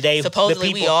end of the day,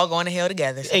 supposedly we all going to hell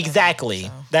together. Exactly.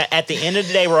 So. That at the end of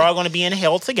the day, we're all going to be in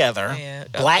hell together. Yeah,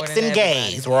 blacks and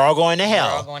gays, we're all going to hell.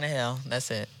 We're all going to hell.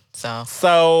 That's it. So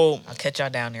I'll catch y'all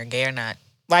down there, gay or not.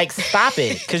 Like, stop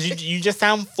it, because you just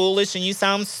sound foolish and you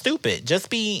sound stupid.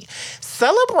 Just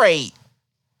celebrate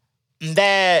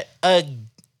that a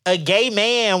gay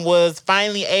man was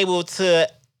finally able to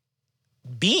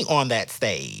be on that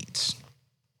stage.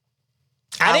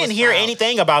 I didn't hear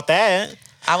anything about that.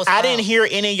 I didn't hear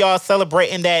any of y'all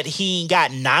celebrating that he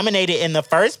got nominated in the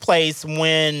first place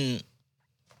when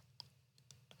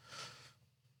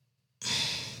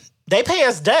they pay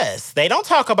us dust. They don't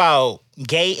talk about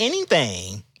gay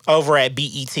anything over at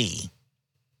BET.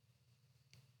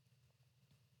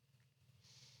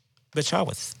 But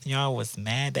y'all was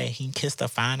mad that he kissed a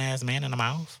fine ass man in the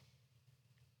mouth.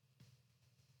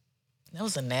 That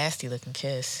was a nasty looking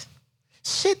kiss.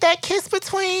 Shit, that kiss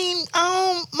between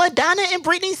Madonna and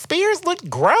Britney Spears looked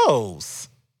gross.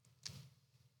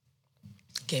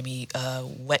 Gave me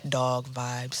wet dog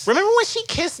vibes. Remember when she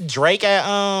kissed Drake at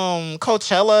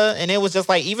Coachella, and it was just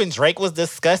like, even Drake was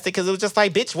disgusted because it was just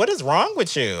like, bitch, what is wrong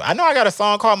with you? I know I got a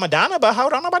song called Madonna, but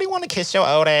hold on, nobody want to kiss your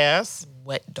old ass.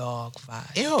 Wet dog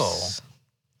vibes.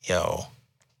 Yo.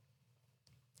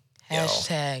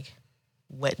 Hashtag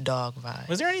wet dog vibes.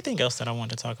 Was there anything else that I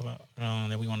wanted to talk about,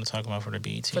 that we want to talk about for the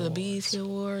BET Awards? For the BET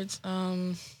Awards?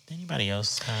 Anybody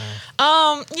else?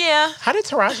 Yeah. How did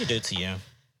Taraji do to you?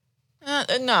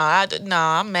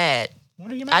 I'm mad.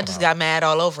 What are you mad about? I just got mad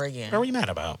all over again. What were you mad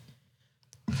about?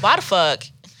 Why the fuck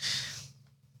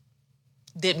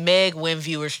did Meg win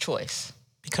Viewer's Choice?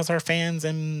 Because her fans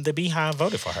and the Beehive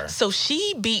voted for her. So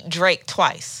she beat Drake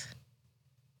twice.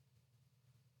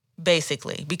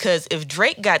 Basically. Because if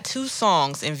Drake got 2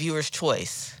 songs in Viewer's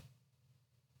Choice,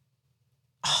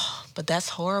 but that's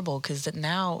horrible because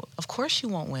now, of course you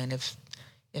won't win if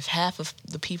half of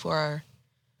the people are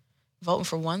voting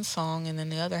for one song and then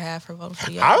the other half are voting for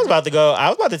the other. I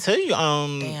was about to tell you,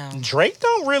 Drake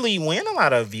don't really win a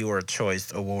lot of Viewer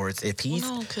Choice Awards. If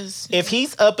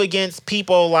he's up against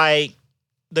people like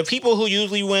the people who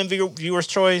usually win Viewer's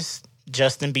Choice,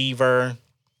 Justin Bieber,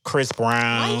 Chris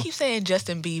Brown. Why do you keep saying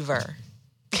Justin Bieber?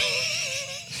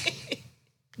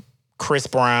 Chris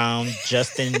Brown,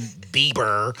 Justin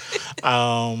Bieber,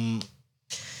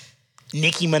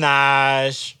 Nicki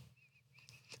Minaj.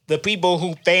 The people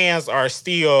who fans are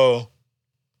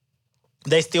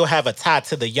they still have a tie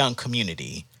to the young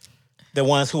community. The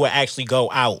ones who will actually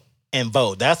go out and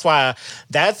vote. That's why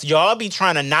y'all be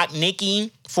trying to knock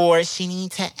Nicki for she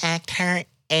need to act her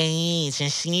age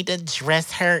and she need to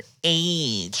dress her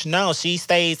age. No, she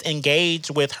stays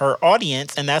engaged with her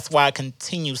audience and that's why it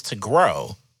continues to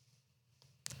grow.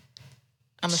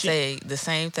 I'm going to say the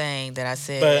same thing that I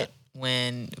said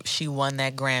when she won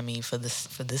that Grammy for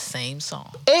this same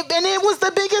song. And it was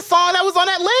the biggest song that was on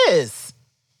that list.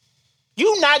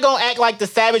 You not gonna act like the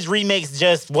Savage remix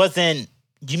just wasn't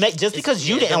because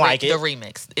you didn't like it. The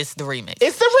remix. It's the remix.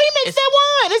 It's the remix that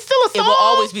won. It's still a song. It will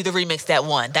always be the remix that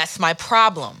won. That's my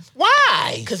problem.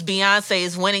 Why? Because Beyonce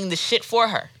is winning the shit for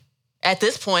her. At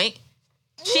this point,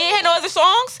 she ain't had no other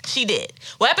songs. She did.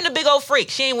 What happened to Big Ol' Freak?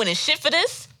 She ain't winning shit for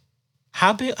this.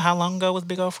 How long ago was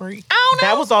Big Ol' Freak? I don't know.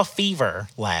 That was off Fever.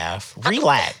 Laugh.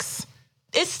 Relax.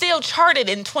 It's still charted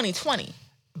in 2020.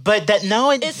 But it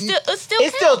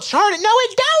still charted. No,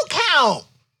 it don't count.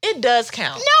 It does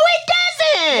count. No, it doesn't.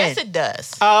 Yes, it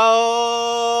does.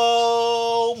 Oh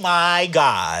my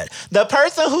God! The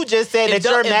person who just said that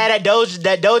you're mad at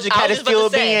Doja Cat is still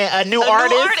being a new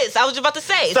artist. I was about to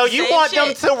say. So you want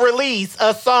them to release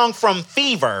a song from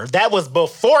Fever that was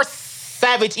before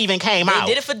Savage even came out?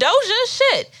 They did it for Doja.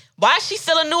 Shit. Why is she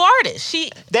still a new artist?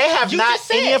 They have not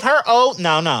any of her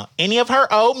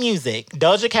old music.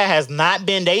 Doja Cat has not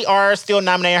been. They are still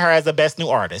nominating her as the best new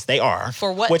artist. They are.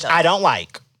 For what? Which I don't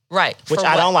like. Right. Which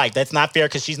I don't like. That's not fair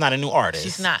because she's not a new artist.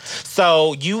 She's not.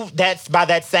 So that's by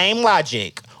that same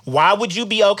logic. Why would you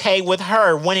be okay with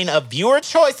her winning a Viewer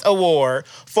Choice Award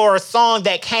for a song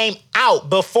that came out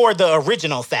before the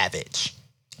original Savage?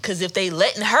 Because if they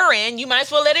letting her in, you might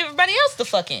as well let everybody else the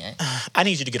fuck in. I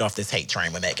need you to get off this hate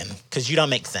train with Megan because you don't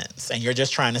make sense and you're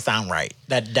just trying to sound right.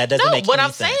 That doesn't make any sense. What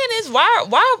I'm saying is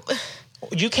why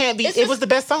you can't be. It was the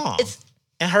best song.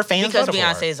 And her fans because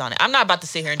Beyonce is on it. I'm not about to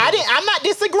sit here and I'm not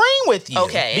disagreeing with you.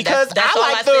 Okay. Because that's all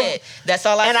I said. That's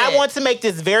all I said. And I want to make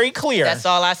this very clear. That's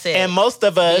all I said. And most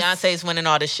of us Beyonce's winning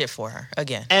all this shit for her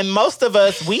again. And most of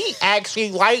us, we actually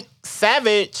like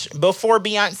Savage before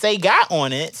Beyonce got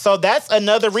on it. So that's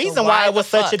another reason why it was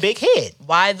such a big hit.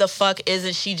 Why the fuck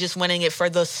isn't she just winning it for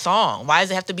the song? Why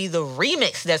does it have to be the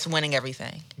remix that's winning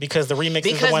everything? Because the remix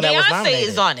is the one that was nominated. Because Beyonce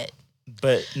is on it.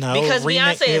 But no, because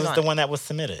Beyonce it is was on the it. one that was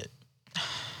submitted.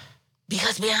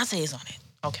 Because Beyonce is on it.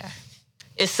 Okay.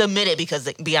 It's submitted because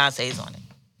Beyonce is on it.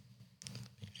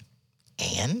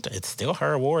 And it's still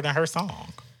her award and her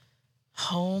song.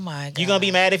 Oh my God. You gonna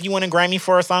be mad if you win a Grammy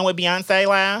for a song with Beyonce,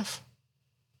 Laugh?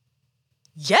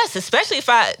 Yes, especially if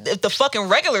the fucking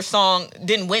regular song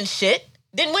didn't win shit.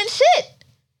 Didn't win shit.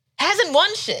 Hasn't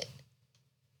won shit.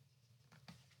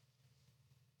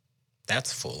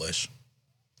 That's foolish.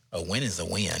 A win is a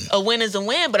win. A win is a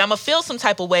win, but I'm going to feel some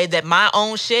type of way that my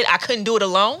own shit, I couldn't do it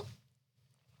alone.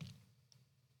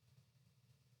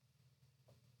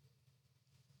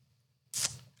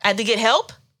 I had to get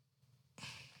help.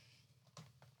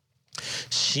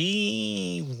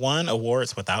 She won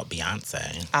awards without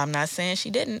Beyonce. I'm not saying she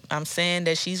didn't. I'm saying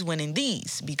that she's winning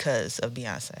these because of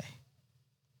Beyonce.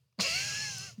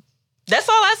 That's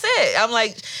all I said. I'm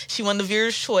like, she won the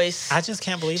Viewer's Choice. I just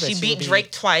can't believe that she beat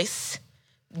Drake twice.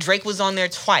 Drake was on there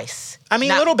twice. I mean,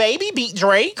 Little Baby beat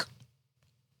Drake.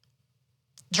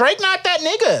 Drake not that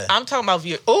nigga. I'm talking about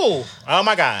Viewer. Ooh, oh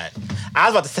my God. I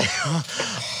was about to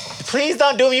say, please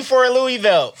don't do me for a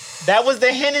Louisville. That was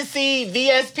the Hennessy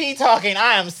VSP talking.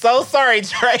 I am so sorry,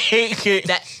 Drake.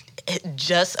 That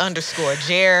just underscore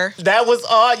Jer. That was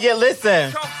all. Yeah,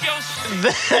 listen.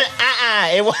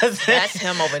 It wasn't. That's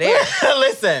him over there.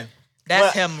 Listen.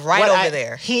 That's him right over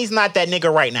there. He's not that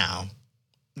nigga right now.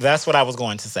 That's what I was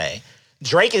going to say.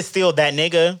 Drake is still that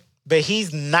nigga, but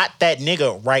he's not that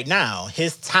nigga right now.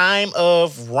 His time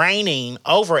of reigning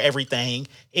over everything,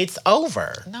 it's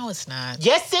over. No, it's not.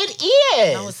 Yes, it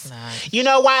is. No, it's not. You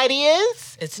know why it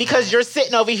is? It's because not. You're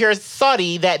sitting over here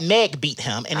salty that Meg beat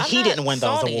him and he didn't win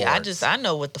those awards. I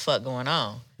know what the fuck going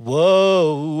on.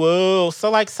 Whoa.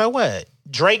 So what?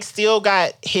 Drake still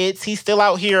got hits. He's still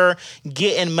out here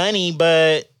getting money,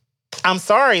 but I'm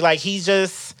sorry. Like, he's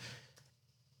just...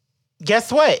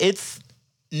 Guess what? It's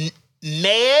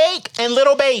Meg and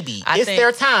Little Baby. It's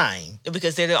their time.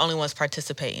 Because they're the only ones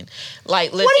participating.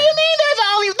 Like, listen. What do you mean they're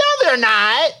the only... No, they're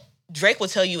not. Drake will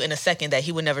tell you in a second that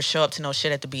he would never show up to no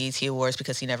shit at the BET Awards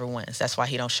because he never wins. That's why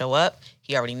he don't show up.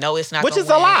 He already know it's not Which is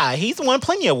a lie. He's won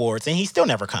plenty of awards and he still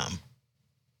never come.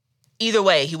 Either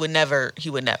way, he would never.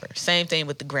 Same thing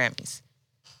with the Grammys.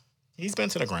 He's been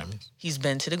to the Grammys. He's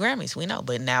been to the Grammys, we know.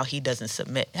 But now he doesn't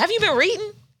submit. Have you been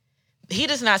reading? He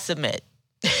does not submit.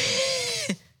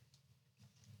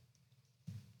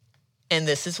 And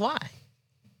this is why.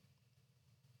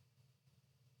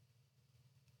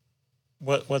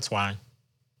 What's why?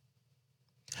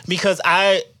 Because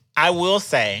I will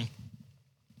say,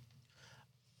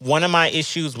 one of my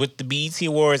issues with the BET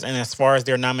Awards and as far as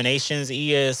their nominations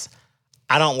is,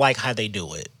 I don't like how they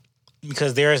do it.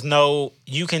 Because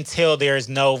you can tell there's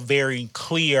no very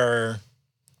clear,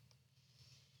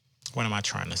 what am I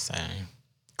trying to say?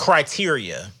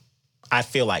 Criteria, I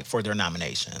feel like, for their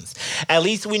nominations. At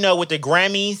least we know with the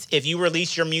Grammys, if you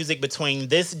release your music between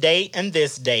this date and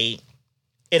this date,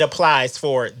 it applies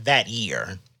for that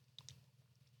year.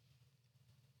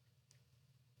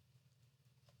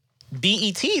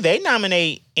 BET, they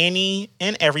nominate any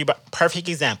and everybody. Perfect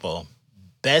example.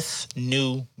 Best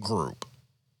New Group.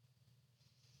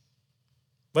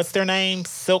 What's their name?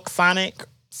 Silk Sonic?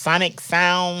 Sonic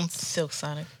Sounds? Silk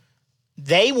Sonic.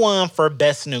 They won for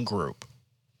Best New Group.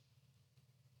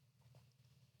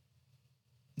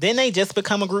 Didn't they just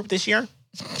become a group this year?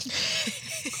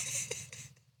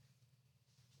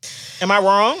 Am I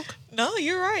wrong? No,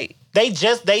 you're right. They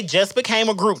just became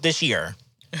a group this year.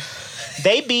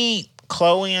 They beat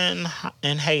Chloe and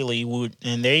Haley,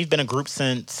 and they've been a group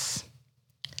since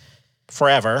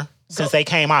forever, since they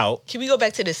came out. Can we go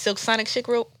back to the Silk Sonic shit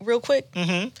real quick?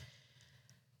 Mm-hmm.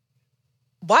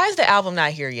 Why is the album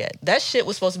not here yet? That shit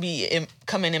was supposed to be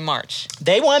coming in March.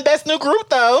 They won Best New Group,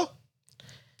 though.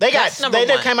 They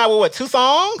came out with, what, 2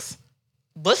 songs?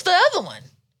 What's the other one?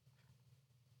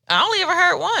 I only ever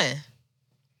heard one.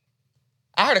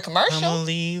 I heard a commercial. I'm gonna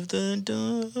leave the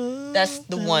door. That's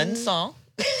the one song.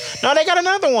 No, they got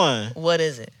another one. What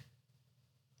is it?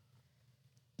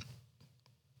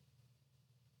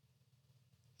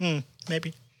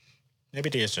 Maybe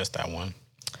it is just that one.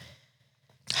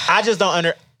 I just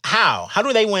don't how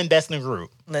do they win Best New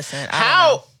Group? Listen,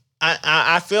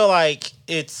 I feel like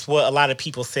it's what a lot of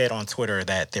people said on Twitter,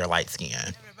 that they're light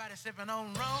skinned.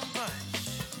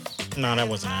 No, that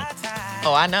wasn't it.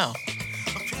 Oh, I know.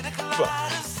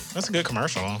 That's a good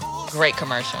commercial. Great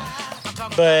commercial.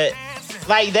 But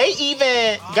like, they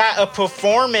even got a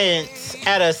performance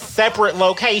at a separate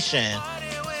location.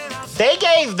 They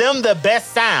gave them the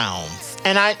best sounds.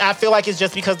 And I feel like it's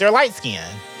just because they're light skinned.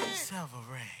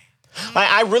 Like,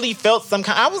 I really felt some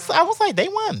kind. I was like, they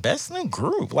won best new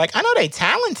group. Like, I know they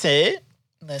talented.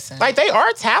 Listen, like they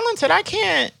are talented. I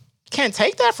can't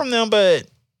take that from them. But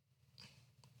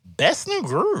best new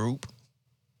group.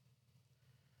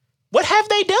 What have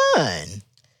they done?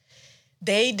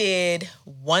 They did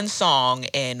one song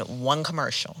and one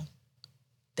commercial.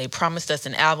 They promised us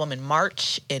an album in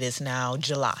March. It is now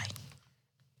July.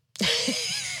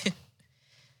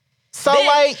 So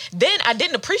then I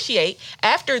didn't appreciate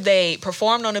after they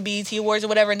performed on the BET Awards or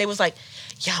whatever, and they was like,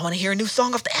 y'all want to hear a new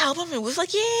song off the album? And it was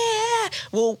like, yeah.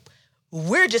 Well,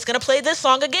 we're just going to play this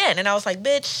song again. And I was like,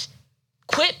 bitch,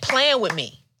 quit playing with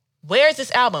me. Where's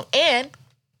this album? And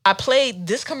I played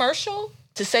this commercial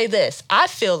to say this. I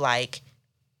feel like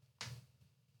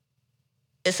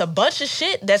it's a bunch of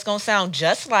shit that's going to sound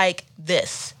just like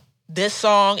this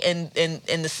song and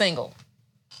the single.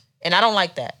 And I don't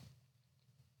like that.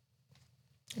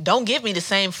 Don't give me the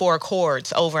same 4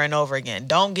 chords over and over again.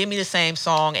 Don't give me the same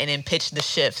song and then pitch the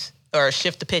shifts or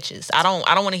shift the pitches. I don't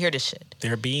want to hear this shit.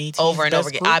 They're BET's over and over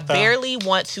again. Group, I barely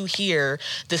want to hear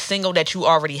the single that you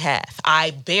already have.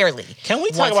 I barely. Can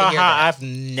we talk about how I've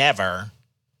never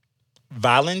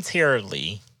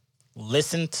voluntarily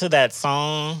listened to that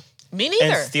song? Me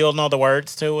neither. And still know the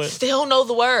words to it? Still know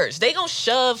the words. They gonna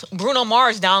shove Bruno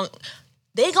Mars down.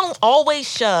 They gonna always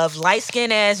shove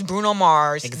light-skinned ass Bruno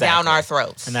Mars down our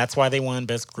throats. And that's why they won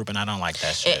Best Group, and I don't like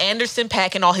that shit. And Anderson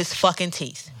packing all his fucking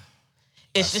teeth.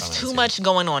 It's just too much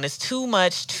going on. It's too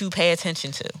much to pay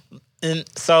attention to. And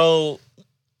so,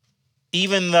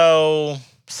 even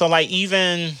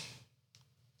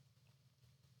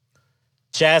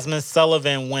Jasmine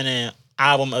Sullivan winning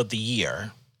Album of the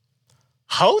Year,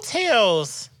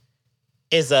 Hotels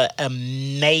is an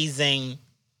amazing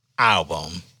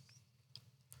album.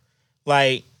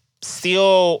 Like,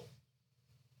 still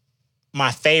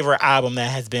my favorite album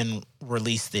that has been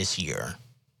released this year.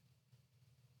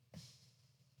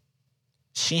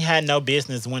 She had no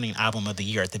business winning Album of the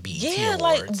Year at the BET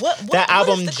Awards. Like what that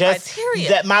album is the criteria?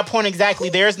 That my point exactly.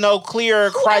 There's no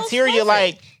clear criteria.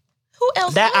 Like, who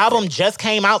else? That album just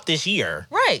came out this year.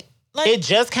 Right. Like, it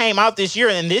just came out this year,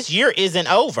 and this year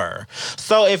isn't over.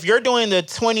 So if you're doing the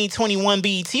 2021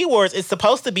 BET Awards, it's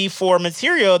supposed to be for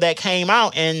material that came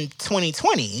out in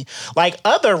 2020. Like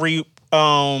other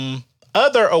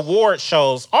award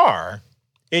shows are.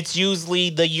 It's usually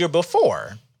the year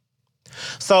before.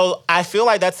 So I feel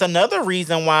like that's another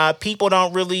reason why people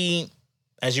don't really,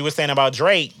 as you were saying about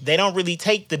Drake, they don't really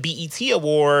take the BET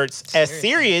Awards as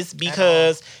serious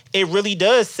because it really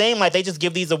does seem like they just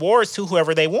give these awards to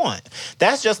whoever they want.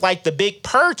 That's just like the Big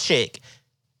Purr chick.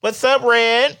 What's up,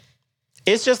 Red?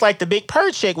 It's just like the Big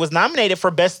Purr chick was nominated for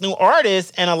Best New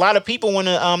Artist, and a lot of people, when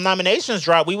the nominations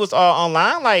dropped, we was all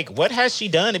online like, what has she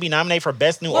done to be nominated for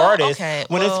Best New Artist?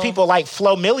 When it's people like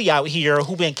Flo Milli out here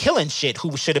who been killing shit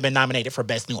who should have been nominated for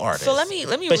Best New Artist. So let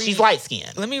me but she's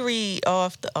light-skinned. Let me read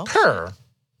off the... Her.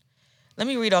 Let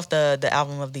me read off the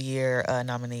Album of the Year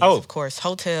nominees. Oh. Of course,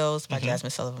 Hotels by Jasmine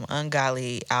Sullivan,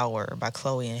 Ungodly Hour by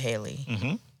Chloe and Haley,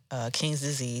 King's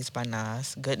Disease by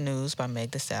Nas, Good News by Meg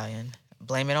Thee Stallion,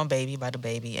 Blame It on Baby by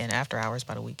DaBaby, and After Hours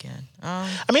by The Weeknd.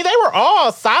 I mean, they were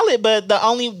all solid, but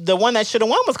the one that should have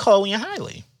won was Chloe and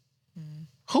Hailey.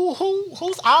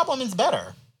 Whose album is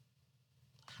better?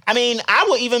 I mean, I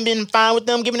would even been fine with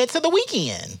them giving it to The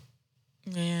Weeknd.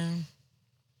 Yeah.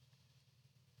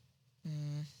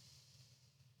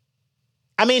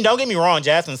 I mean, don't get me wrong,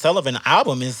 Jasmine Sullivan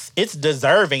album it's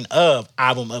deserving of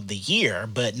Album of the Year,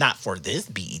 but not for this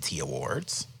BET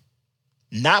Awards.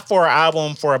 Not for an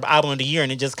album of the year,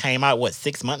 and it just came out,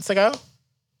 6 months ago?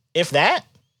 If that?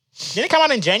 Did it come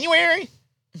out in January?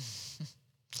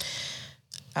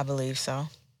 I believe so.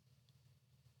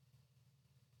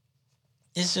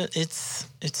 It's just,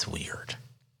 it's weird.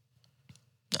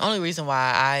 The only reason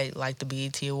why I like the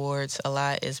BET Awards a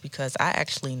lot is because I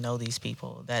actually know these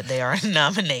people that they are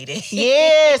nominating.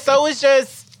 Yeah, so it's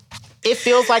just... It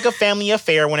feels like a family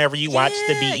affair whenever you watch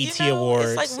the BET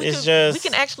Awards. It's like we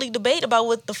can actually debate about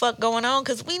what the fuck going on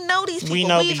because we know these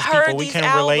people. We've heard we these can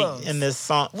albums. Relate in this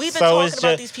song. We've been talking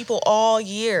about these people all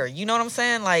year. You know what I'm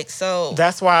saying? Like, so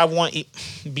that's why I want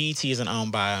BET isn't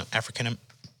owned by African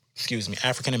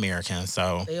American.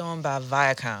 So they owned by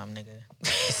Viacom, nigga.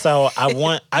 So I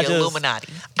want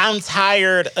Illuminati. I'm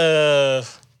tired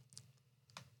of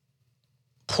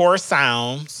poor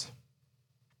sounds.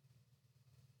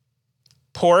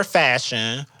 Poor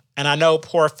fashion, and I know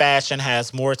poor fashion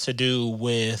has more to do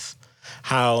with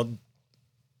how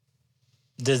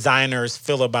designers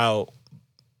feel about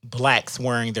blacks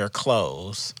wearing their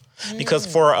clothes. Because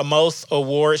for most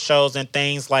award shows and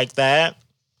things like that,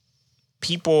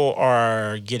 people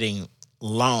are getting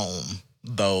loan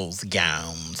those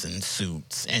gowns and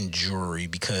suits and jewelry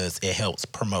because it helps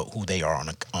promote who they are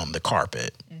on the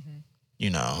carpet. You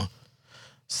know?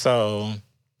 So,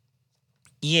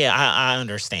 yeah, I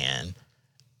understand.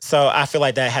 So I feel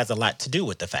like that has a lot to do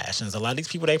with the fashions. A lot of these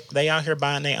people, they out here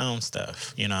buying their own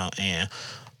stuff, you know? And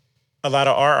a lot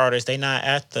of our artists, they don't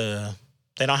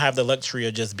have the luxury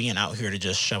of just being out here to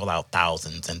just shovel out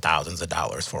thousands and thousands of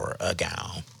dollars for a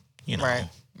gown, you know?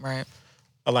 Right.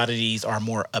 A lot of these are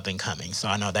more up and coming. So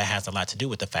I know that has a lot to do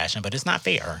with the fashion, but it's not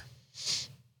fair.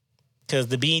 Because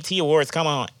the BET Awards come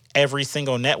on every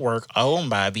single network owned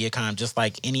by Viacom, just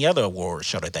like any other award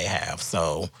show that they have.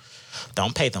 So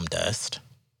don't pay them dust.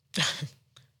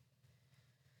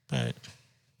 But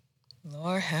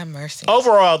Lord have mercy.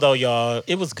 Overall, though, y'all,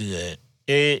 it was good.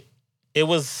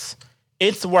 It's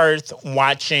worth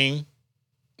watching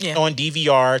on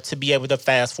DVR to be able to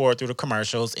fast forward through the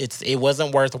commercials. It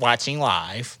wasn't worth watching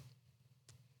live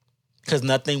because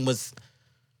nothing was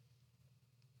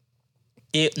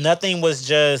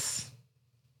just.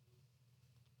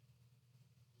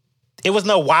 It was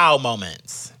no wow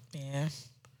moments. Yeah.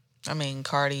 I mean,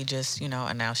 Cardi just,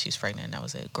 announced she's pregnant. That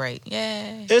was it. Great.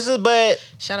 Yay. But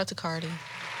shout out to Cardi.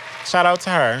 Shout out to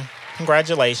her.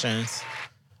 Congratulations.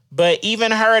 But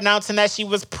even her announcing that she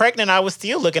was pregnant, I was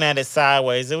still looking at it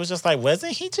sideways. It was just like,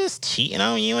 wasn't he just cheating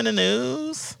on you in the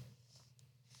news?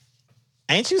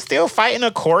 Ain't you still fighting a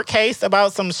court case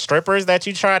about some strippers that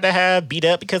you tried to have beat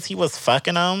up because he was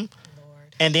fucking them?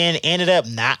 Lord. And then ended up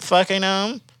not fucking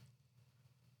them?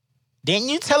 Didn't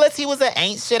you tell us he was an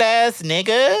ain't shit ass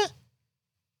nigga?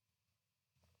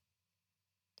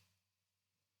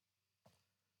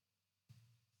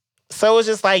 So it's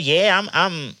just like, yeah,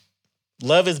 I'm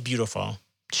love is beautiful.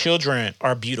 Children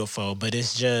are beautiful, but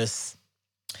it's just,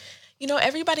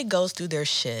 everybody goes through their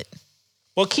shit.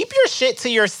 Well, keep your shit to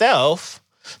yourself.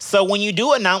 So when you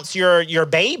do announce your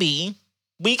baby,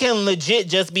 we can legit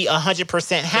just be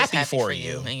 100% happy for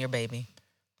you and your baby.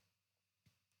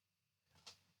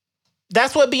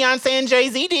 That's what Beyonce and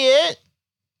Jay-Z did.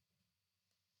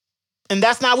 And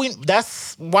that's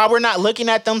why we're not looking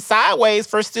at them sideways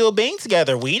for still being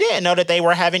together. We didn't know that they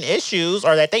were having issues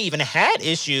or that they even had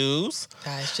issues.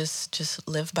 Guys, just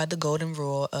live by the golden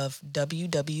rule of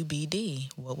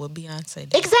WWBD. What would Beyonce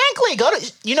do? Exactly.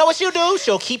 You know what she'll do?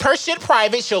 She'll keep her shit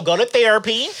private. She'll go to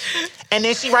therapy. And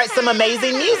then she writes some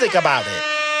amazing music about it.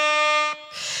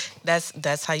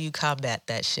 That's how you combat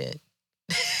that shit.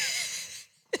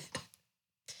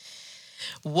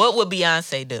 What would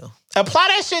Beyonce do? Apply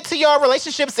that shit to your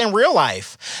relationships in real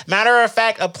life. Matter of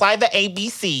fact, apply the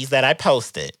ABCs that I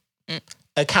posted.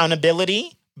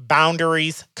 Accountability,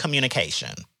 boundaries,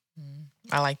 communication.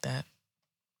 I like that.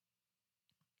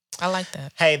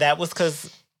 Hey, that was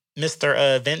because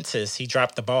Mr. Ventus, he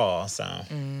dropped the ball. So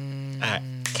I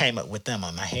came up with them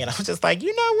on my head. I was just like,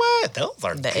 you know what? Those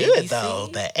are good, ABCs? Though.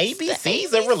 The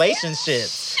ABCs of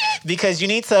relationships. Because you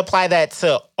need to apply that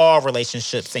to all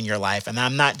relationships in your life. And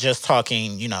I'm not just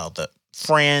talking, the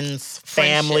friends,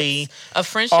 family. A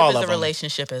friendship is a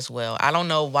relationship as well. I don't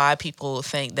know why people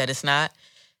think that it's not.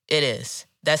 It is.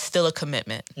 That's still a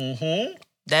commitment. Mm-hmm.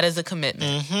 That is a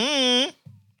commitment. Mm-hmm.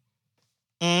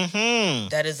 Mm-hmm.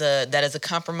 That is a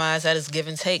compromise. That is give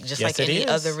and take, just like any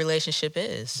other relationship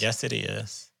is. Yes, it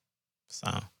is. So,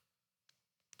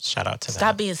 shout out to that.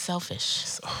 Stop being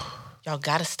selfish. Y'all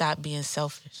gotta stop being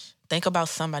selfish. Think about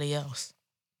somebody else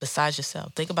besides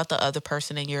yourself. Think about the other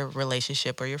person in your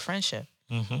relationship or your friendship.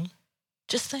 Mm-hmm.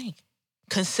 Just think.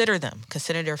 Consider them.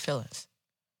 Consider their feelings.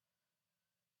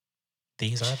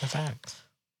 These are the facts.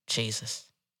 Jesus.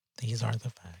 These are the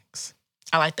facts.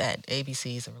 I like that.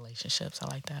 ABCs of relationships. I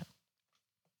like that.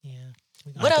 Yeah.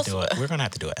 What else? We're going to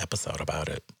have to do an episode about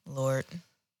it. Lord.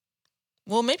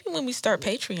 Well, maybe when we start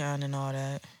Patreon and all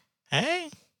that. Hey.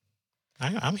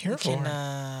 I'm here for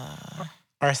it.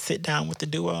 Or sit down with the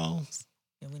duos.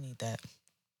 Yeah, we need that.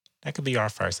 That could be our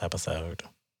first episode.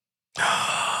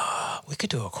 We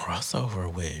could do a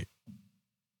crossover with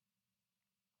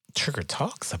Trigger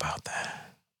Talks about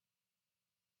that.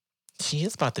 She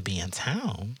is about to be in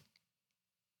town.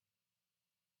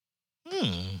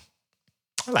 I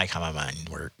like how my mind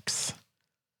works.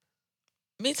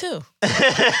 Me too.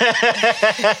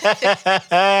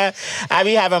 I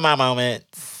be having my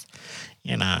moments,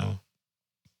 in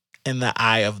the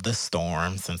eye of the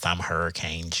storm since I'm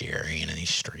Hurricane Jerry in these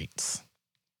streets.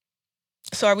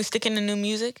 So are we sticking to new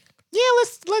music? Yeah,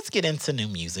 let's get into new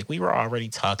music. We were already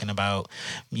talking about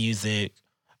music.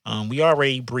 We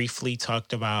already briefly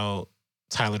talked about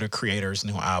Tyler, the Creator's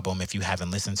new album. If you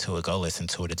haven't listened to it, go listen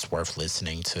to it. It's worth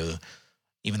listening to.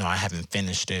 even though I haven't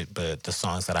finished it, but the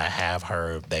songs that I have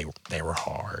heard, they were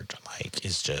hard. Like,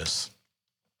 it's just,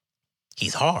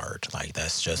 he's hard. Like,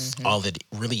 that's just all it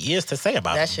really is to say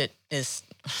about him. That shit is,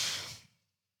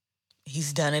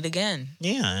 he's done it again.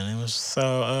 Yeah, and it was,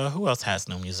 so, who else has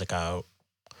new music out?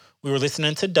 We were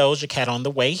listening to Doja Cat on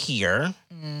the way here.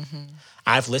 Mm-hmm.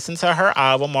 I've listened to her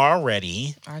album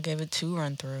already. I gave it 2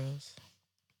 run-throughs.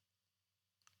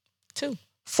 2.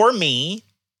 For me,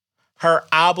 her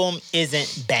album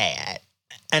isn't bad.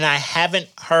 And I haven't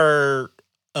heard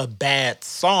a bad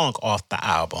song off the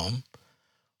album.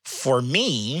 For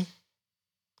me,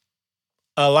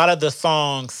 a lot of the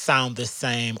songs sound the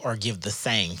same or give the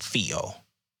same feel.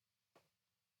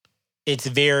 It's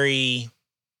very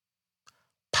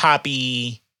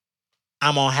poppy.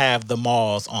 I'm going to have the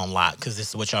malls on lock because this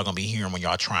is what y'all going to be hearing when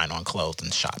y'all trying on clothes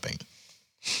and shopping.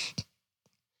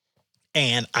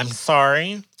 And I'm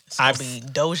sorry. I'll be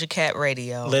Doja Cat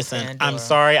Radio. Listen, I'm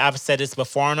sorry. I've said this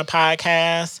before on a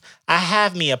podcast. I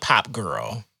have me a pop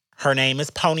girl. Her name is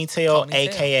Ponytail.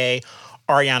 a.k.a.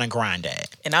 Ariana Grande.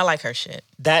 And I like her shit.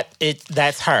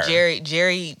 That's her.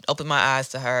 Jerry opened my eyes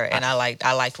to her, and I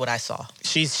liked what I saw.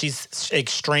 She's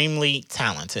extremely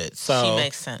talented. So she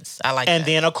makes sense. I like and that.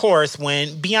 then, of course, when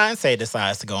Beyonce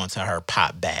decides to go into her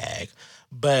pop bag,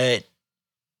 but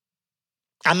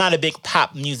I'm not a big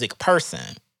pop music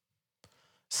person.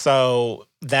 So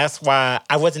that's why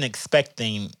I wasn't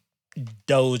expecting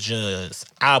Doja's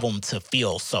album to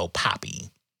feel so poppy.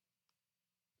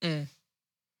 I'm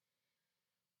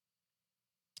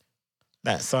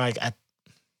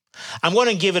going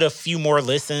to give it a few more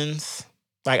listens.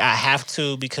 Like, I have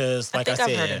to because, like I said,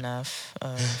 I've heard enough.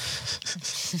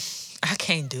 I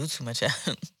can't do too much.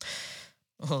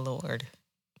 Oh Lord!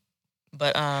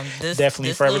 But this definitely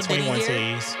this Forever little 21 ditty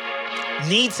here, teas.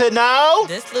 Need to know?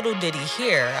 This little ditty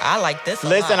here, I like this a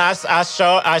Listen, lot.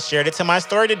 I shared it to my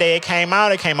story today. It came out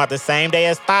the same day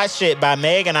as Thought Shit by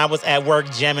Meg, and I was at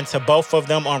work jamming to both of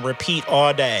them on repeat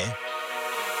all day.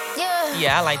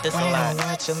 Yeah, I like this a lot.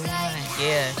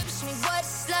 Yeah.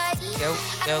 Go.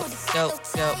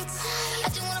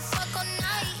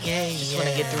 Yeah. Just want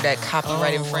to get through that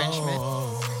copyright infringement.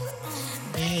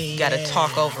 You got to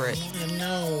talk over it.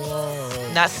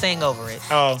 Not sing over it.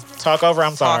 Oh, talk over.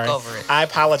 I'm sorry. Talk over it. I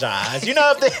apologize. You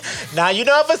know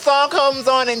if a song comes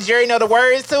on and Jerry know the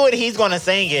words to it, he's gonna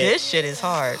sing it. This shit is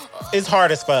hard. It's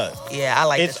hard as fuck. Yeah, I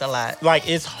like this a lot. Like,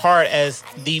 it's hard as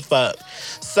the fuck.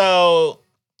 So,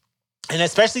 and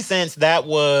especially since that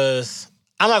was,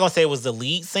 I'm not gonna say it was the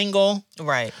lead single,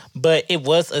 right? But it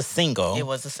was a single. It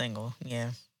was a single.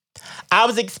 Yeah. I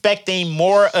was expecting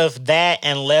more of that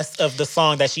and less of the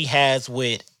song that she has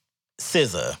with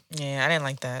SZA. Yeah, I didn't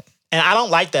like that. And I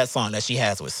don't like that song that she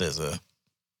has with SZA.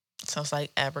 Sounds like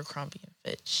Abercrombie and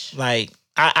Fitch. Like,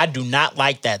 I do not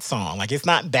like that song. Like, it's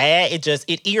not bad.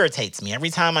 It irritates me. Every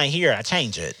time I hear it, I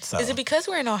change it. So. Is it because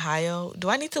we're in Ohio? Do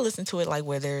I need to listen to it like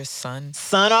where there's sun?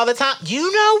 Sun all the time?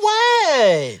 You know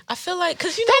what? I feel like,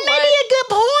 because you know that may be a good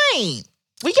point.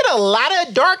 We get a lot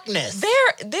of darkness.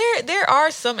 There are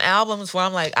some albums where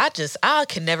I'm like, I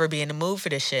can never be in the mood for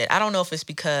this shit. I don't know if it's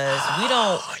because we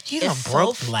don't. You done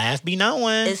broke last be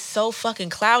knowing. It's so fucking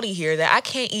cloudy here that I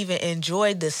can't even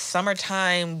enjoy this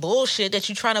summertime bullshit that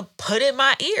you're trying to put in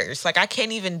my ears. Like, I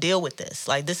can't even deal with this.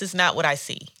 Like, this is not what I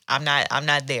see. I'm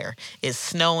not there. It's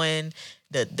snowing.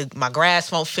 My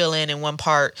grass won't fill in one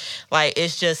part. Like,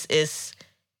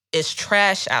 it's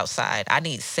trash outside. I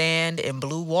need sand and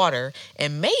blue water.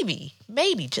 And maybe,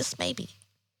 just maybe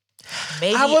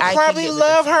I would probably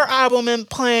love her album and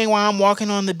playing while I'm walking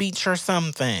on the beach or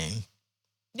something.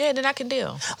 Yeah, then I can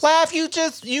deal. Laugh, you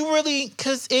really,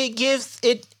 because it gives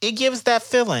that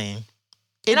feeling.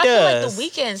 It does. I feel like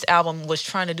the Weeknd's album was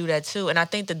trying to do that too. And I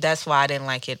think that's why I didn't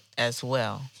like it as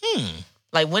well.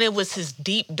 Like, when it was his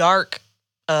deep, dark...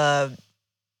 it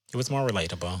was more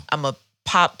relatable. I'm a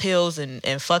pop pills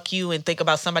and fuck you and think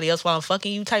about somebody else while I'm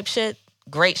fucking you type shit.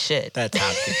 Great shit. That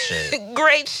toxic shit.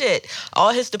 Great shit.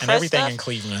 All his depressed and everything stuff. In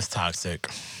Cleveland is toxic.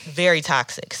 Very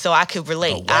toxic. So I could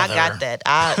relate. I got that.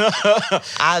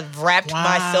 I wrapped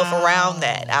myself around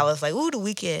that. I was like, ooh, the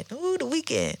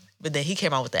Weeknd. But then he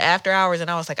came out with the After Hours and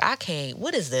I was like, I can't.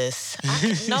 What is this?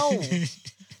 No.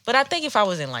 But I think if I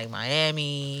was in like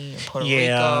Miami, Puerto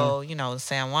Rico,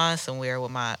 San Juan somewhere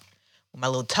with my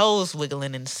little toes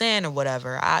wiggling in the sand or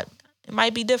whatever, it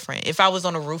might be different. If I was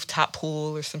on a rooftop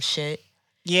pool or some shit.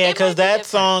 Yeah, because that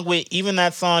song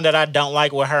that I don't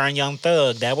like with her and Young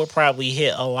Thug, that would probably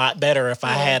hit a lot better if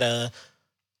I had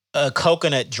a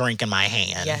coconut drink in my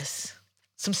hand. Yes.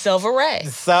 Some Silver Ray.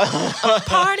 So a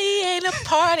party ain't a a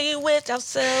party without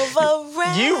silver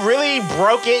rain. You really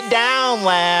broke it down,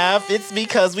 Laugh. It's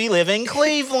because we live in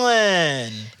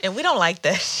Cleveland. And we don't like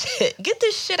that shit. Get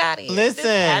this shit out of here. Listen. This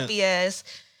happy ass.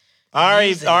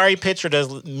 I already pictured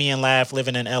us, me and Laugh,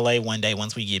 living in LA one day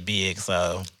once we get big,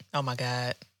 so. Oh, my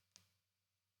God.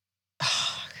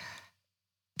 Oh,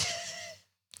 God.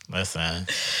 Listen.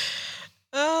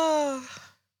 Oh.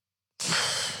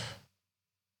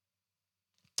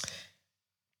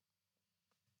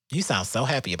 You sound so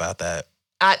happy about that.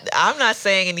 I'm not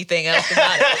saying anything else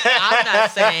about it. I'm not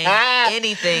saying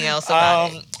anything else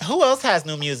about it. Who else has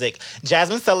new music?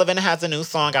 Jasmine Sullivan has a new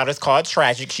song out. It's called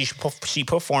Tragic. She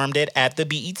performed it at the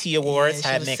BET Awards.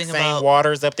 Had Maxine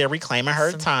Waters up there reclaiming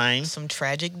her time. Some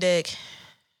tragic dick.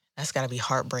 That's got to be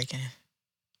heartbreaking.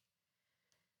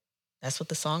 That's what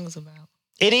the song is about.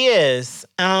 It is.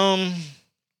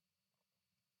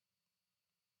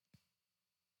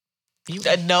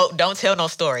 No, don't tell no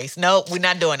stories. No, we're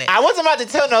not doing it. I wasn't about to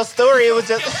tell no story. It was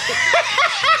just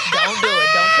don't do it.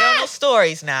 Don't tell no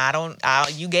stories. Nah,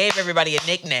 you gave everybody a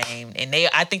nickname, and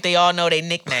I think they all know their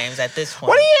nicknames at this point.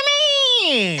 What do you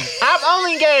mean?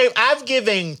 I've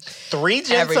given 3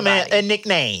 gentlemen a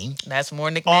nickname. That's more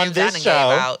nicknames on this I show.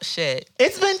 Gave out. Shit.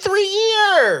 It's been 3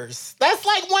 years. That's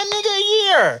like one nigga a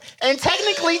year, and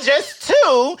technically just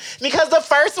 2 because the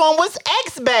first one was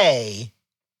X-Bay.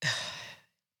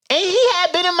 And he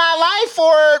had been in my life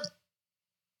for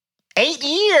 8,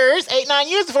 9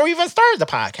 years before we even started the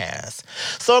podcast.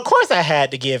 So, of course, I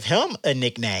had to give him a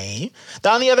nickname.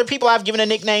 The only other people I've given a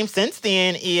nickname since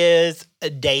then is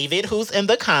David, who's in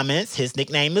the comments. His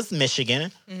nickname is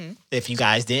Michigan. Mm-hmm. If you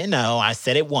guys didn't know, I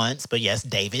said it once. But, yes,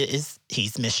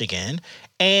 he's Michigan.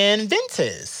 And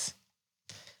Ventus.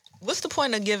 What's the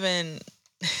point of giving...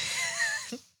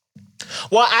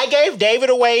 Well, I gave David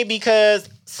away because...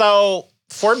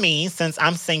 For me, since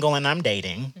I'm single and I'm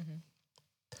dating,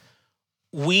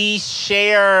 we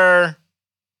share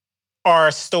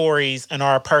our stories and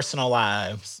our personal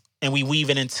lives, and we weave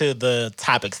it into the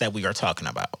topics that we are talking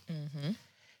about. Mm-hmm.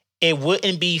 It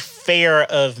wouldn't be fair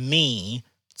of me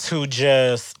to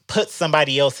just put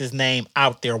somebody else's name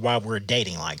out there while we're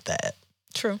dating like that.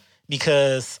 True.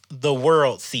 Because the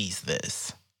world sees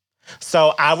this.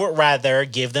 So I would rather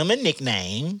give them a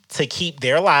nickname to keep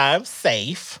their lives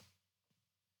safe.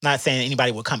 Not saying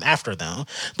anybody would come after them,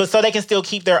 but so they can still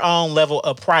keep their own level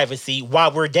of privacy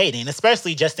while we're dating,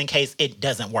 especially just in case it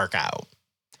doesn't work out.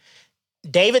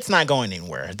 David's not going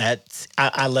anywhere.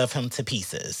 I love him to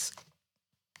pieces,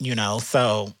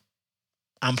 so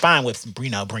I'm fine with,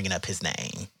 bringing up his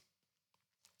name.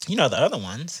 The other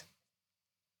ones,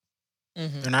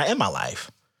 they're not in my life,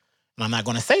 and I'm not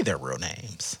going to say their real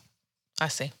names. I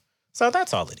see. So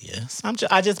that's all it is.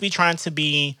 I just be trying to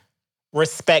be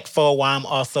respectful while I'm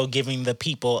also giving the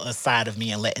people a side of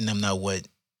me and letting them know what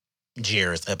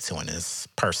Jer is up to in his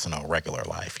personal, regular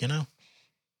life,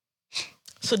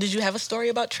 So did you have a story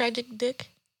about Tragic Dick?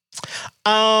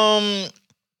 When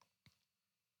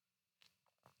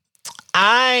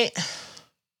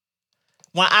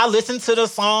I listen to the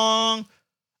song,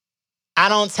 I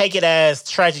don't take it as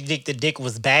Tragic Dick, the dick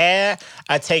was bad.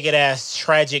 I take it as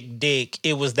Tragic Dick,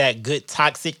 it was that good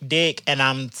toxic dick, and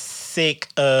I'm sick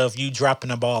of you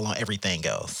dropping the ball on everything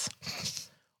else.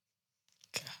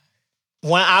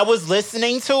 When I was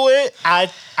listening to it, I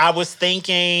was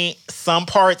thinking some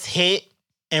parts hit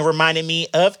and reminded me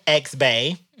of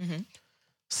X-Bay. Mm-hmm.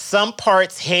 Some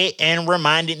parts hit and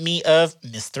reminded me of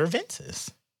Mr. Ventus.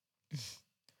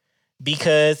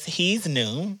 Because he's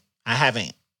new. I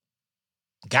haven't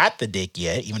got the dick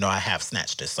yet, even though I have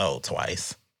snatched his soul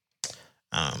twice.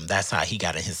 That's how he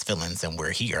got in his feelings, and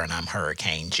we're here, and I'm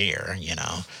Hurricane Jer,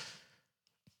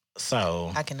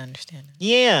 So I can understand it.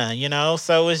 Yeah,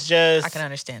 so it's just... I can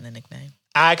understand the nickname.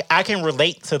 I can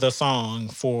relate to the song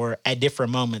at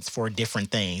different moments for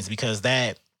different things, because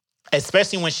that,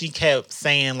 especially when she kept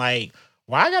saying, like,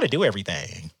 why I gotta do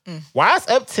everything? Why it's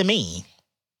up to me?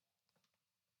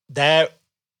 That's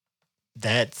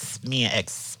me and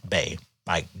X-Bay,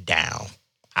 like, down.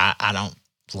 I don't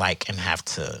like and have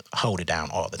to hold it down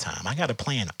all the time. I got to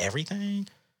plan everything.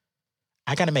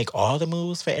 I got to make all the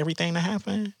moves for everything to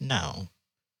happen. No.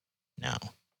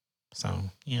 So,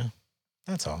 yeah,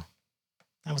 that's all.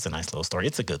 That was a nice little story.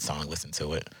 It's a good song. Listen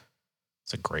to it.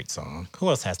 It's a great song. Who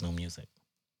else has no music?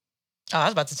 Oh, I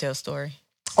was about to tell a story.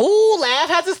 Ooh, Laugh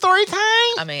has a story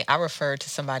time? I mean, I referred to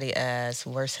somebody as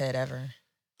worst head ever.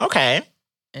 Okay.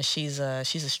 And she's a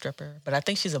stripper, but I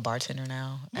think she's a bartender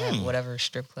now at whatever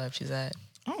strip club she's at.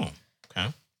 Oh, okay.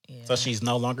 Yeah. So she's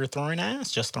no longer throwing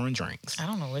ass, just throwing drinks. I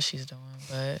don't know what she's doing,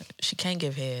 but she can't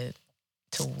give head.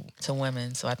 to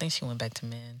women. So I think she went back to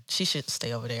men. She should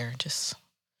stay over there. Just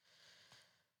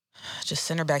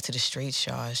send her back to the streets,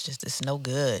 y'all. It's no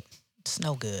good. It's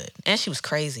no good. And she was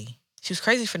crazy. She was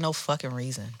crazy for no fucking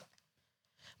reason.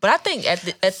 But I think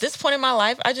at this point in my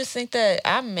life, I just think that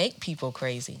I make people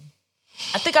crazy.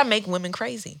 I think I make women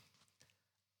crazy.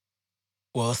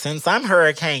 Well, since I'm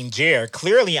Hurricane Jer,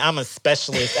 clearly I'm a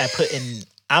specialist at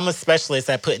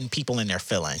putting people in their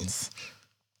feelings.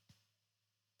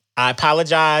 I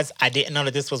apologize. I didn't know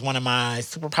that this was one of my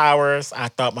superpowers. I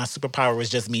thought my superpower was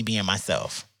just me being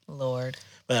myself. Lord.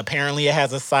 But apparently it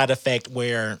has a side effect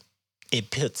where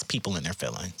it puts people in their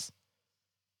feelings.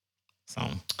 So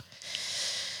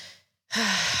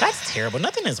that's terrible.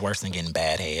 Nothing is worse than getting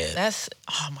bad head.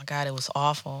 Oh my God, it was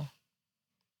awful.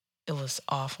 It was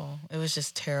awful. It was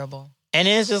just terrible. And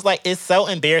it's just like, it's so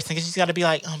embarrassing because you got to be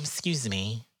like, excuse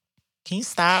me. Can you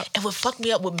stop? And what fucked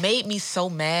me up, what made me so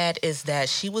mad is that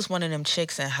she was one of them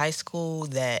chicks in high school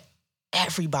that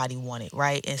everybody wanted,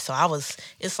 right? And so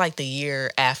it's like the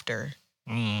year after.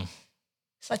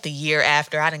 It's like the year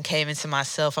after I done came into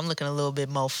myself. I'm looking a little bit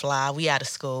more fly. We out of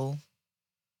school.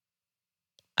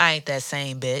 I ain't that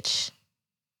same bitch.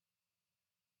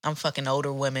 I'm fucking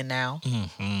older women now.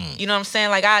 Mm-hmm. You know what I'm saying?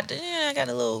 Like, I got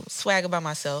a little swag about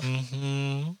myself.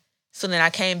 Mm-hmm. So then I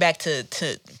came back to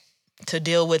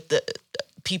deal with the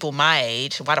people my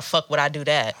age. Why the fuck would I do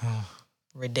that?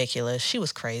 Ridiculous. She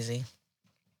was crazy.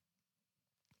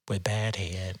 With bad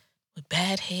head. With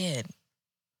bad head.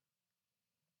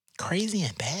 Crazy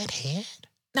and bad head?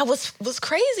 Now, what's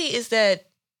crazy is that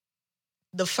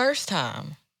the first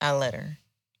time I let her,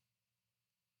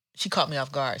 she caught me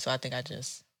off guard. So I think I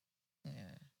just,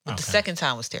 But the second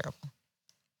time was terrible.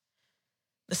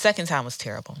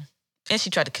 And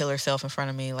she tried to kill herself in front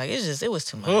of me. Like, it was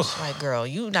too much. Oof. Like, girl,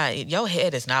 your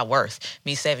head is not worth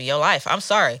me saving your life. I'm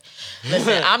sorry.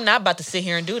 Listen, I'm not about to sit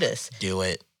here and do this. Do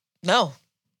it. No.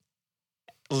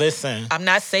 Listen. I'm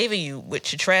not saving you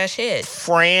with your trash head.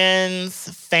 Friends,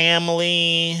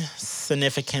 family,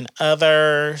 significant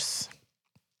others.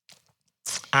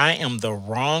 I am the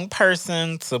wrong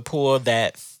person to pull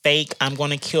that fake I'm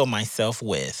going to kill myself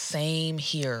with. Same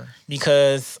here.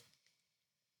 Because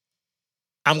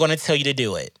I'm going to tell you to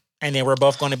do it. And then we're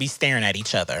both going to be staring at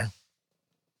each other.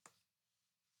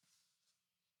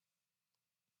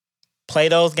 Play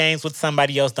those games with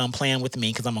somebody else done playing with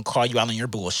me because I'm going to call you out on your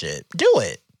bullshit. Do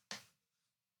it.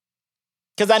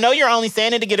 Because I know you're only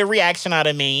saying it to get a reaction out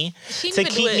of me, to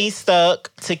keep me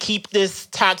stuck, to keep this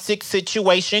toxic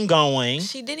situation going.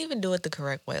 She didn't even do it the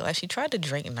correct way. Like, she tried to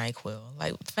drink NyQuil.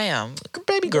 Like, fam.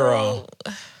 Baby girl.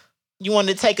 You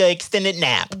wanted to take an extended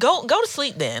nap. Go to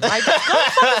sleep then. Like, go to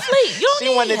fucking sleep. You don't she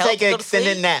need wanted help to take an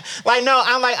extended nap. Like, no,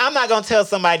 I'm not going to tell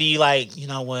somebody, like, you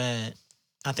know what?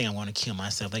 I think I'm going to kill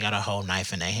myself. They got a whole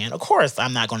knife in their hand. Of course,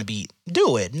 I'm not going to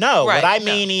do it. No, right, what I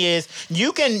mean is,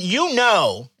 you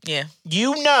know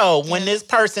when this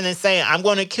person is saying, I'm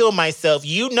going to kill myself,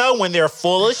 when they're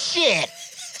full of shit.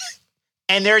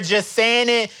 And they're just saying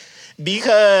it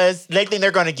because they think they're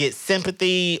going to get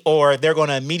sympathy, or they're going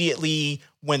to immediately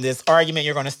win this argument.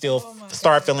 You're going to still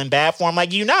start feeling bad for them.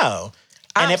 Like, And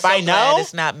if I know, glad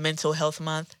it's not Mental Health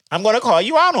Month. I'm going to call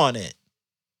you out on it.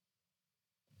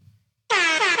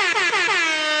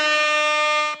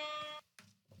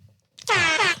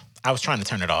 I was trying to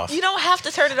turn it off. You don't have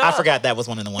to turn it off. I forgot that was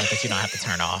one of the ones that you don't have to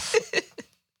turn off.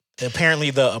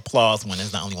 Apparently the applause one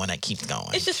is the only one that keeps going.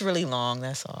 It's just really long,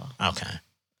 that's all. Okay.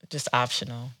 Just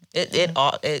optional.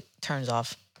 It turns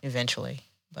off eventually,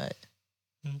 but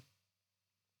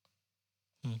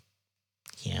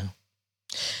Yeah.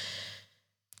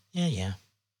 Yeah.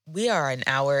 We are an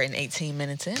hour and 18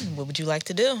 minutes in. What would you like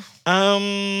to do?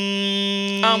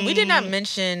 We did not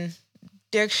mention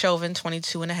Derek Chauvin,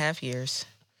 22 and a half years.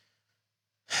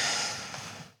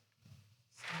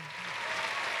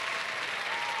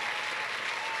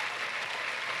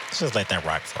 Let's just let that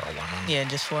rock for a while. Yeah,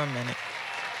 just for a minute.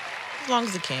 As long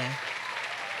as it can.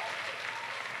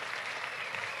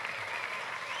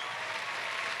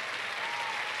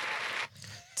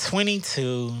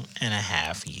 $22 and a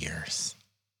half years.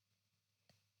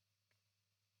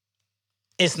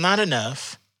 It's not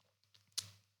enough.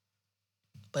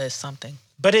 But it's something.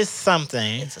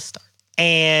 It's a start.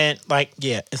 And,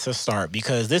 it's a start.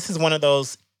 Because this is one of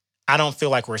those, I don't feel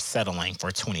like we're settling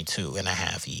for 22 and a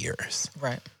half years.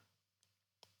 Right.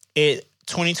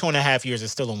 22 and a half years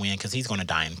is still a win because he's going to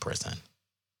die in prison.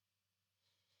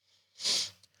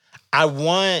 I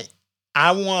want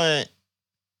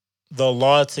the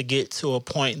law to get to a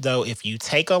point, though, if you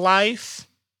take a life,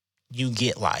 you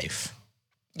get life.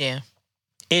 Yeah.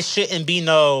 It shouldn't be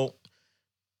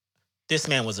this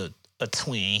man was a a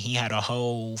twin. He had a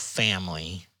whole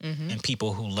family and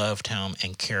people who loved him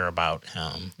and care about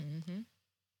him.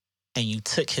 And you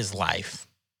took his life,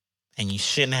 and you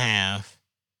shouldn't have.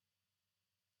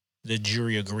 The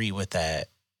jury agreed with that.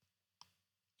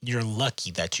 You're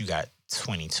lucky that you got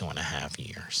 22 and a half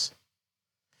years.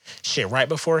 Shit, right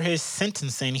before his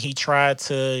sentencing, he tried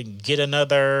to get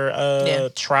another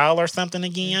trial or something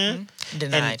again.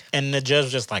 Denied. And the judge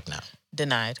was just like, no.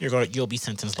 Denied. You'll be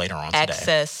sentenced later on today.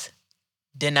 Access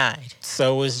denied.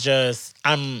 So it's just,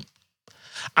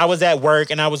 I was at work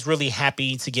and I was really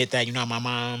happy to get that. You know, my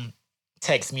mom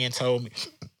texted me and told me,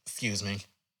 excuse me.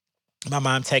 My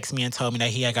mom texted me and told me that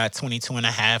he had got 22 and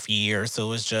a half years. So it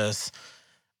was just,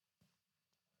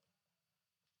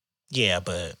 yeah,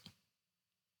 but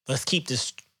let's keep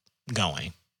this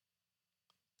going.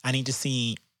 I need to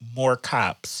see more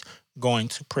cops going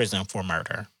to prison for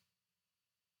murder.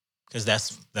 Because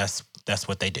that's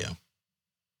what they do.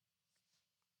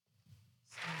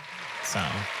 So,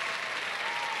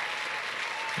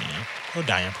 yeah, he'll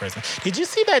die in prison. Did you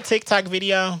see that TikTok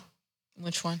video?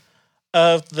 Which one?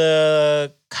 Of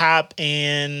the cop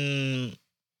in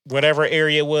whatever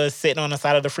area it was sitting on the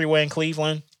side of the freeway in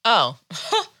Cleveland? Oh,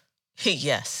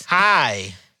 yes.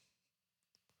 Hi.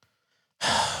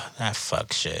 That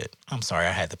fuck shit. I'm sorry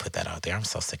I had to put that out there. I'm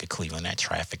so sick of Cleveland, that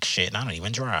traffic shit, and I don't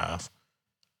even drive.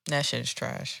 That shit is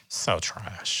trash. So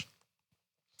trash.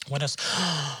 What else?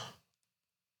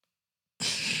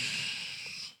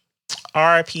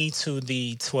 RIP to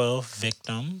the 12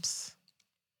 victims.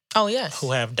 Oh, yes.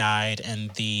 Who have died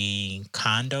in the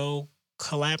condo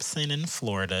collapsing in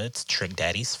Florida. It's Trick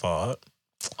Daddy's fault.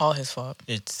 All his fault.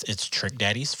 It's Trick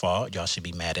Daddy's fault. Y'all should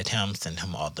be mad at him. Send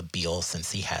him all the bills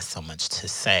since he has so much to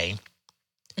say.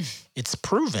 It's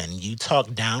proven. You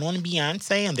talk down on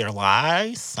Beyonce and their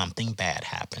lies, something bad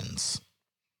happens.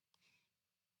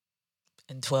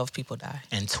 And 12 people die.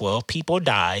 And 12 people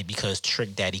died because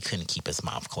Trick Daddy couldn't keep his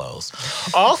mouth closed.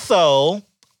 Also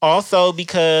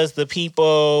because the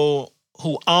people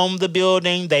who owned the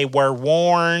building, they were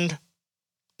warned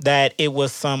that it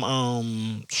was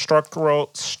some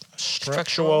structural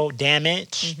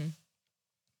damage,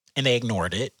 and they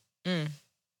ignored it.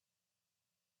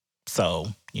 So,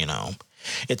 you know,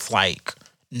 it's like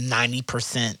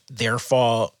 90% their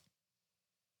fault.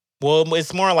 Well,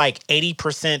 it's more like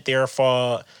 80% their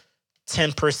fault,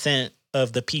 10%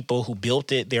 of the people who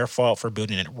built it, their fault for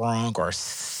building it wrong or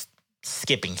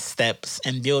skipping steps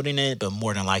and building it, but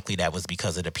more than likely that was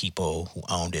because of the people who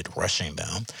owned it rushing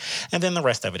them. And then the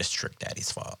rest of it is Trick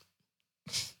Daddy's fault.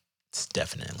 It's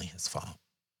definitely his fault.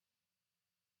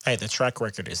 Hey, the track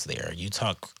record is there. You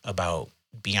talk about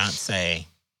Beyonce,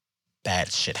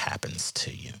 bad shit happens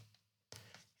to you.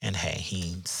 And hey,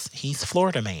 he's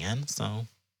Florida man, so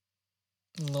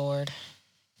Lord.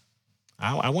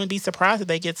 I wouldn't be surprised if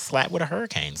they get slapped with a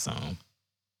hurricane soon.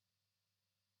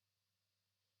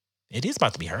 It is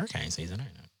about to be hurricane season, ain't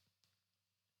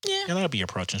it? Yeah. And that'll be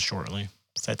approaching shortly.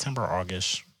 September,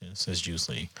 August is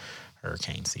usually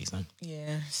hurricane season.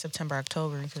 Yeah, September,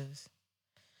 October, because...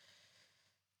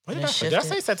 What did I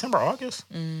say? September, August?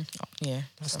 Yeah.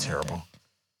 That's terrible. Like that.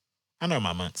 I know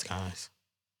my months, guys.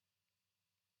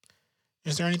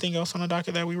 Is there anything else on the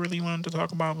docket that we really wanted to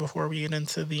talk about before we get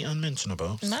into the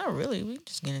unmentionables? Not really. We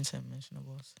just get into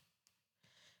unmentionables.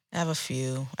 I have a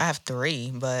few. I have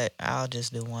 3, but I'll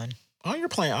just do one. Oh, you're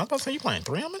playing. I was about to say you're playing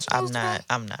 3 unmentionables?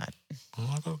 I'm not.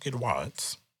 I'll go get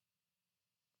Watts.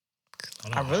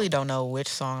 I really don't know which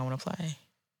song I want to play.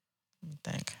 Let me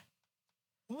think.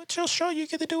 Well, it's your show. You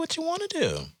get to do what you want to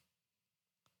do.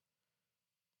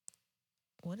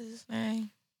 What is his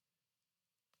name?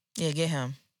 Yeah, get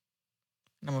him.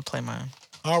 I'm going to play mine.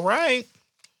 All right.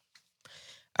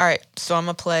 All right. So I'm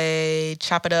going to play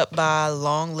Chop It Up by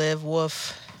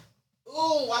LongLiveWOULF.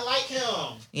 Ooh, I like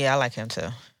him. Yeah, I like him too.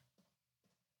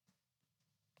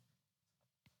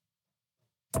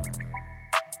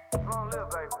 Long live,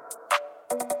 baby.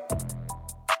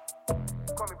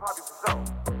 Call me Poppy Verzuz.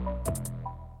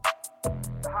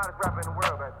 The hottest rapper in the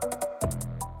world, baby.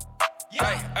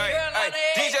 Hey,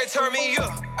 DJ turn me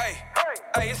up.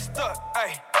 Hey, it's stuck.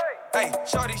 Hey,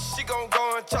 shorty, she gon'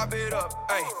 go and chop it up.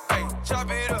 Hey, chop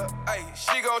it up. Hey,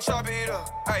 she gon' chop it up.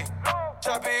 Hey,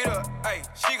 chop it up. Hey,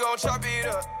 she gon' chop it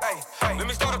up. Hey, let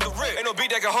me start up the rip. Ain't no beat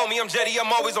that can hold me. I'm Jetty. I'm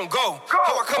always on go.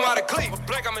 How I come out of Cleveland?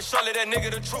 Blank, I'm in Charlotte. That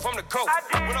nigga, the truth. I'm the coat.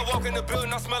 When I walk in the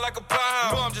building, I smell like a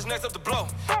pound. You know I'm just next up to blow.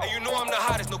 And you know I'm the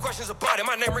hottest. No questions about it.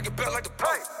 My name ring a bell like the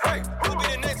Pope. Hey, who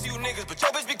be the next to you niggas? But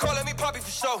your bitch be calling me Poppy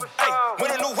for sure. Hey,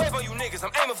 when a new wave on you niggas,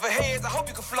 I'm aiming for heads. I hope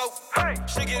you can float.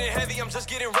 Shit getting heavy. I'm just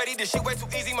getting ready. This shit way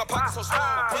too easy. My pockets so small.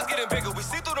 Plus getting bigger. We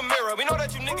see through the mirror. We know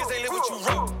that you niggas ain't live what you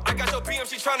wrote. I got your PM,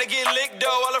 she tryna get licked, though.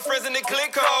 All her friends in the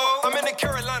click hole. I'm in the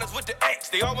Carolinas with the X.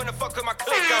 They all wanna fuck with my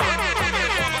click on.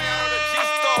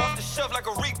 Off the shove like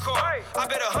a recall. I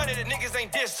bet 100 that niggas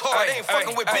ain't this hard. They ain't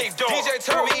fucking with big dogs. DJ,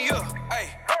 turn me up. Ay,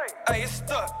 ay, it's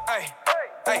stuck. Ay,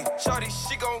 ay, shawty,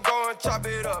 she gon' go and chop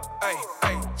it up. Ay,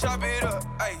 ay, chop it up.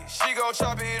 Ay, she gon'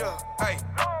 chop it up. Ay,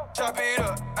 chop it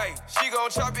up. Ay, she gon'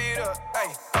 chop it up.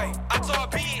 Ay, ay. I told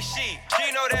B she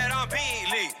know that I'm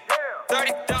B-League.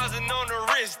 30,000 on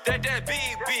the wrist, that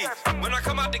BB. When I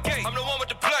come out the gate, I'm the one with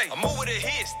the play. I move with a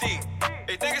hit stick.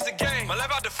 They think it's a game, I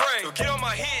left out the frame. So get on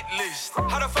my hit list.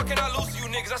 How the fuck can I lose to you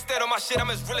niggas? I stand on my shit, I'm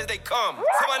as real as they come.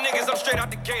 Tell my niggas I'm straight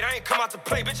out the gate, I ain't come out to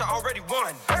play, bitch, I already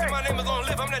won. See, my name is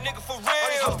LongLive, I'm that nigga for real. All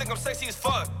these hoes think I'm sexy as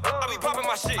fuck. I be popping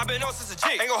my shit, I been on since a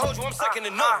G. Ain't gon' hold you, I'm second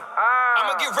to none.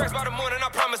 I'ma get racks by the morning, I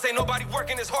promise ain't nobody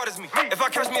working as hard as me. If I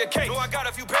catch me a case, know I got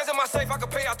a few bands in my safe, I can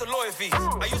pay out the lawyer fees.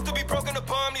 I used to be broken to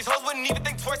bum, these hoes wouldn't even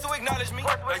think twice to acknowledge me.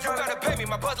 Now you gotta pay me,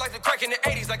 my buzz like the crack in the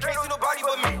 80s, I can't see nobody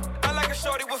but me. I like a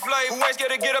shorty with flavor, who ain't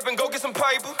scared to get up and go get some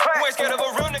paper. Who ain't scared of a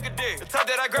real nigga dick? The type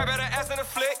that I grab at her ass in a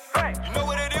flick. You know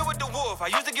what it is with the wolf. I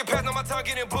used to get passed on my tongue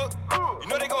getting booked. You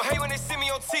know they gon' hate when they see me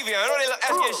on TV. I know they like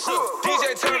ass get shook.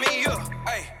 DJ, turn me up.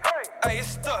 Ay, ay, it's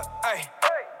stuck. Ay,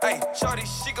 ay, shawty,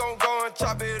 she gon' go and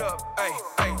chop it up. Ay,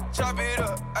 ay, chop it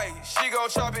up. Ay, she gon'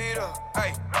 chop it up.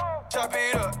 Ay, chop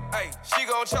it up. Ay, she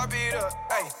gon' chop it up.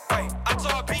 Ay, ay. I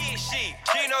told B she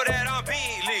know that I'm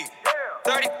B-League.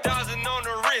 30,000 on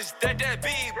the wrist, that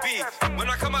BB. When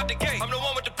I come out the gate, I'm the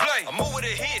one with the play. I move with a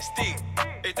hit stick.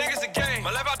 They think it's a game,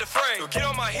 I left out the frame. So get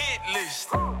on my hit list.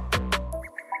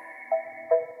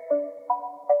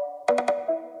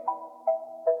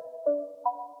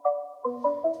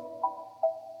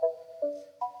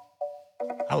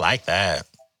 I like that.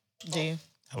 Do you?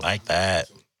 I like that.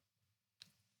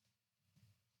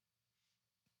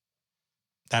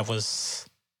 That was...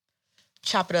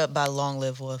 Chop It Up by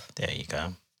LongLiveWOULF. There you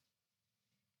go.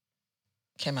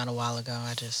 Came out a while ago.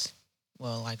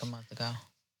 Like a month ago,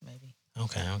 maybe.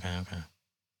 Okay.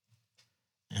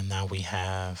 And now we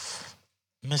have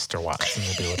Mr. Watts in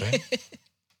the building.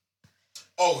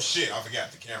 Oh, shit. I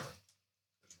forgot the camera.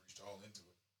 Just reached all into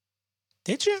it.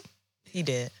 Did you? He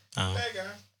did. Oh. Hey,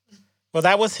 guy. Well,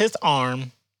 that was his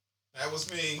arm. That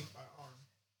was me.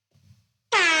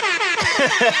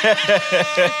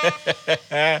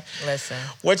 Listen.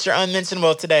 What's your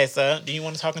unmentionable today, sir? Do you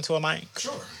want to talk into a mic?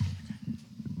 Sure.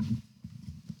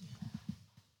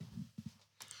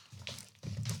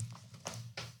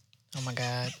 Oh my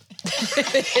God.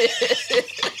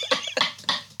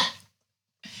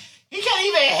 He can't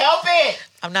even help it.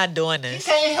 I'm not doing He this.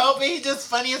 can't help it. He's just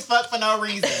funny as fuck for no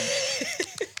reason.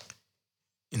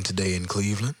 And today in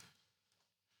Cleveland,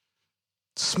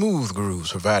 smooth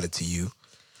grooves provided to you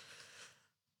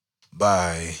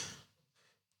by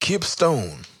Kipp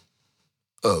Stone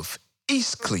of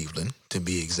East Cleveland, to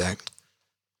be exact,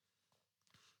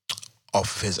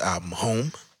 off of his album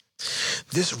Home.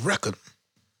 This record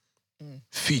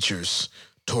features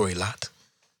Torre Lott.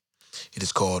 It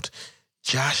is called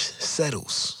Josh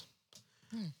Settles.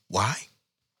 Why?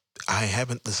 I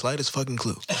haven't the slightest fucking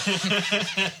clue.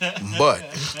 But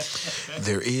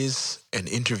there is an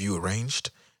interview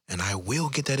arranged, and I will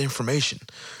get that information.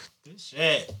 Good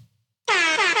shit.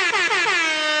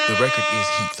 The record is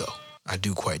heat, though. I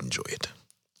do quite enjoy it.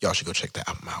 Y'all should go check that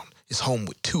album out. It's Home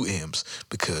with 2 M's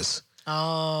because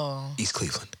East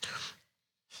Cleveland.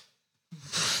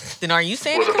 Then are you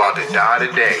saying was about to die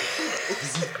today,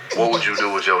 what would you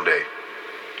do with your day?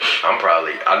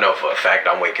 I know for a fact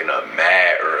I'm waking up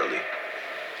mad early.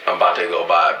 I'm about to go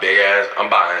buy I'm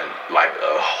buying like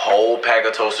a whole pack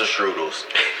of toaster strudels.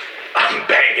 I'm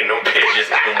bagging them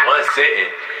bitches in one sitting.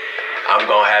 I'm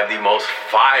gonna have the most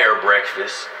fire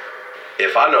breakfast.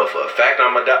 If I know for a fact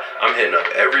I'm gonna die, I'm hitting up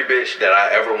every bitch that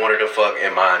I ever wanted to fuck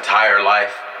in my entire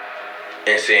life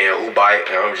and seeing who bite,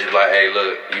 and I'm just like, hey,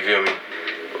 look, you feel me?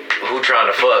 Who trying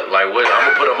to fuck? Like, what?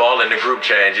 I'm gonna put them all in the group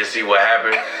chat and just see what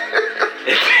happens.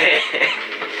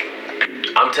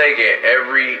 I'm taking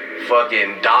every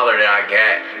fucking dollar that I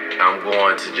got. I'm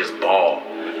going to just ball.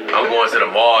 I'm going to the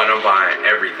mall and I'm buying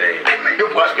everything.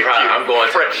 I'm going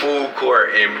to the food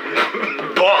court and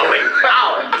balling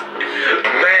out.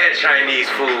 Mad Chinese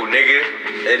food, nigga.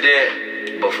 And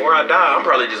then before I die, I'm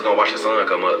probably just gonna watch the sun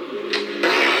come up.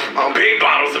 Big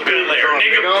bottles of Bel Air,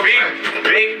 nigga.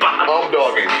 Big bottles. I'm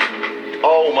dogging.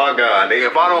 Oh my God,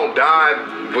 nigga, if I don't die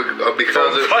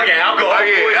because of fucking alcohol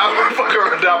poisoning. I'm gonna fuck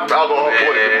around and die from alcohol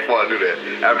poisoning before I do that.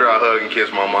 After I hug and kiss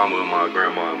my mama and my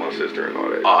grandma and my sister and all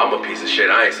that. Oh, I'm a piece of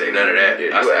shit. I ain't say none of that.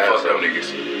 Yeah, I said fuck asshole. them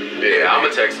niggas. Yeah, I'm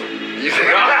gonna text them. You say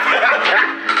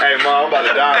Hey, Mom, I'm about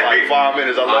to die in like 5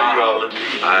 minutes. I love you all.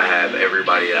 I have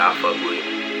everybody that I fuck with.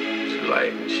 So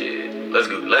like, shit.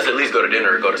 Let's at least go to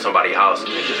dinner or go to somebody's house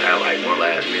and just have like one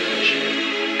last meal and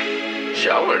shit.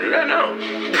 Shit, I want to do that now.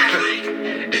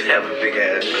 Just have a big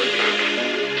ass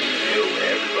meal with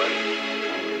everybody.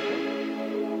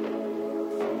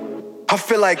 I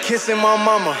feel like kissing my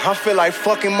mama. I feel like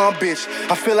fucking my bitch.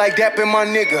 I feel like dapping my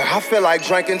nigga. I feel like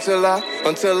drinking until I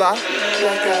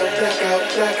black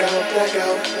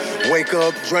out. Wake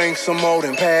up, drink some more,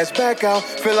 then pass back out.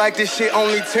 Feel like this shit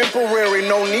only temporary,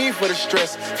 no need for the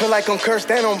stress. Feel like I'm cursed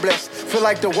and I'm blessed. Feel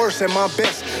like the worst at my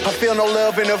best. I feel no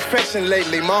love and affection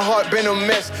lately. My heart been a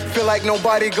mess. Feel like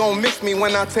nobody gon' miss me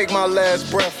when I take my last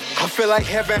breath. I feel like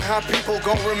heaven high people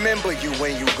gon' remember you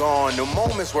when you gone. The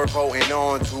moments worth holding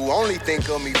on to. Only think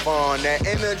of me fun. That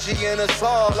energy in us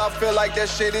all. I feel like that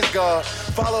shit is God.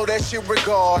 Follow that shit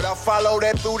regard. I follow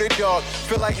that through the dark.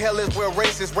 Feel like hell is where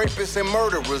racists, rapists, and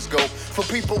murderers go. For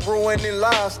people ruining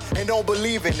lives and don't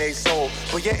believe in they soul.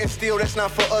 But yet and still, that's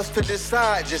not for us to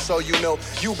decide. Just so you know,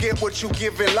 you get what you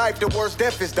give in life. The worst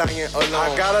death is dying alone.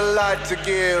 I got a lot to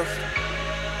give.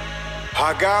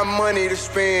 I got money to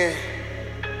spend.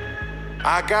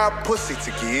 I got pussy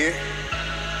to give.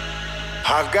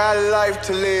 I got life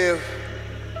to live.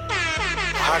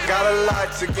 I got a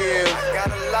lot to give. I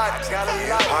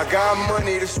got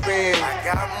money to spend. I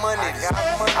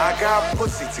got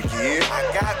pussy to give. I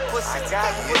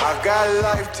got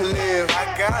life to live.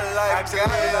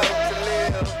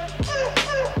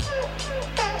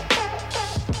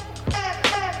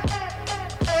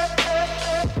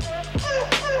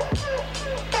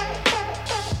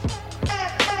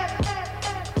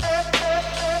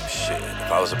 Shit,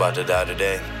 if I was about to die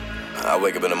today, I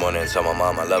wake up in the morning and tell my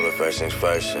mom I love her first things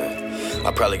first. And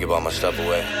I'll probably give all my stuff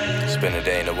away. Spend a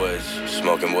day in the woods,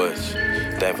 smoking woods.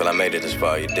 Thankful I made it this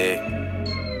far, you dig?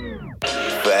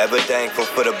 Forever thankful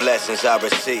for the blessings I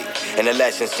received and the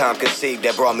lessons time conceived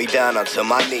that brought me down onto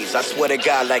my knees. I swear to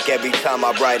God, like every time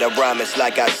I write a rhyme, it's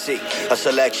like I see a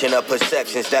selection of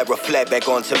perceptions that reflect back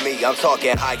onto me. I'm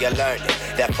talking higher learning,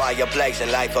 that fire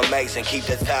blazing, life amazing. Keep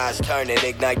the tides turning,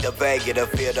 ignite the Vega to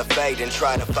feel the fade and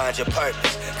try to find your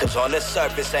purpose. Cause on the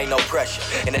surface ain't no pressure,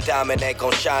 and the diamond ain't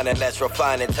gon' shine unless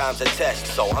refining time's a test.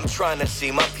 So I'm trying to see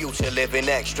my future living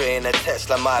extra in a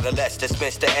Tesla Model S.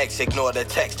 Dismiss the X, ignore the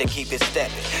text and keep it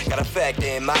stepping. Gotta factor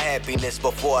in my happiness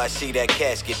before I see that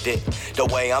casket dip. The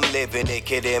way I'm living it,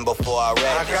 get in before I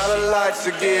wrap I got a lot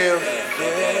to give.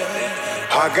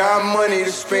 I got money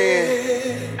to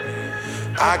spend.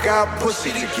 I got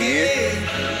pussy to give.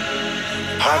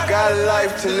 I got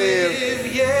life to live.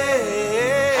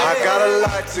 I got a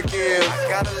lot to give. I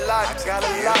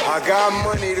got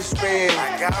money to spend.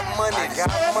 I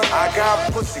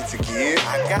got pussy to give.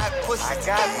 I got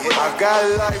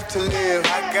life to live. I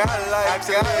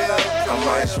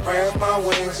might spread my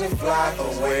wings and fly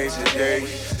away today.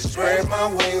 Spread my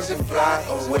wings and fly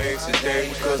away today.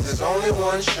 Because there's only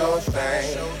one sure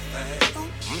thing.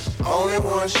 Only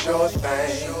one sure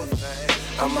thing.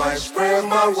 I might spread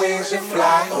my wings and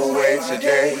fly away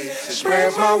today.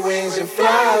 Spread my wings and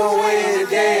fly away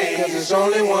today. Cause there's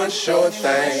only one sure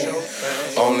thing.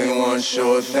 Only one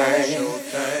sure thing.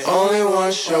 Only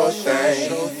one sure thing.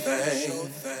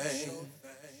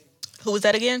 Who was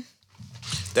that again?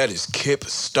 That is Kipp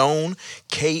Stone,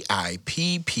 Kipp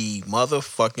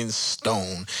motherfucking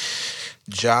Stone.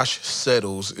 Josh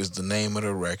Settles is the name of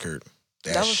the record.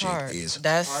 That was shit hard.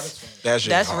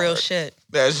 That's hard. Real shit.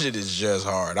 That shit is just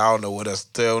hard. I don't know what else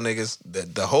to tell niggas.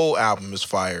 The whole album is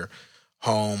fire.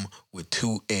 Home with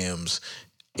 2 M's.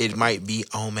 It might be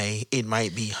Ome. It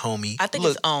might be Homie. I think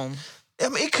it's Ome. I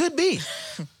mean, it could be.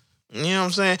 You know what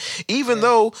I'm saying? Even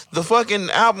though the fucking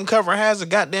album cover has a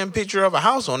goddamn picture of a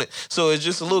house on it, so it's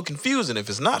just a little confusing if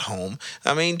it's not Home.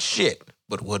 I mean, shit.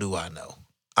 But what do I know?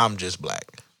 I'm just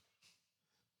black.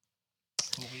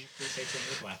 Well, we appreciate your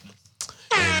blackness.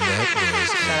 And that was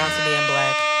Shout out to being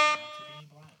black.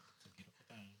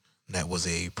 That was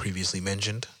a previously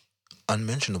mentioned,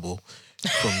 unmentionable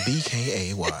from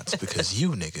BKA Watts because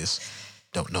you niggas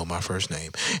don't know my first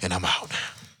name. And I'm out.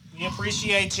 We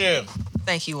appreciate you.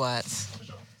 Thank you, Watts.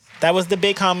 That was the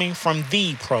big homie from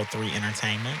the Pro 3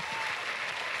 Entertainment.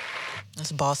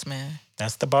 That's Boss Man.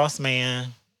 That's the boss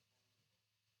man.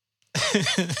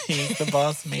 He's the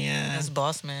boss man. That's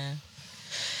Boss Man.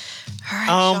 All right,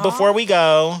 y'all. Before we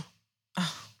go,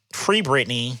 free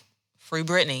Britney. Free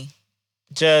Britney.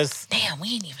 Just damn,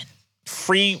 we ain't even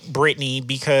free Britney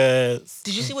because.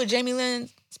 Did you see what Jamie Lynn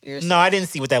Spears said? No, I didn't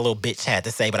see what that little bitch had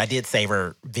to say, but I did save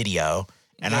her video.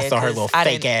 And I saw her little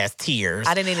fake ass tears.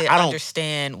 I didn't even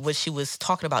understand what she was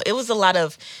talking about. It was a lot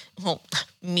of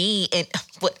me and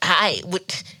what I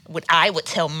would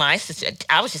tell my sister.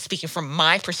 I was just speaking from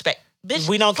my perspective. Bitch,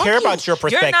 we don't care about your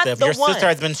perspective. Your sister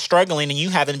has been struggling and you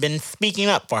haven't been speaking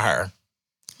up for her.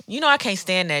 You know I can't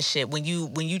stand that shit when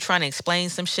you trying to explain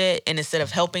some shit and instead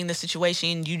of helping the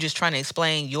situation, you just trying to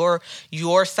explain your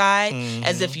side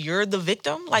as if you're the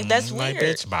victim. Like that's weird. Like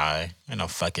bitch, bye. Ain't no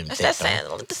fucking victim. That's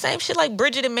the same shit like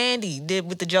Bridget and Mandy did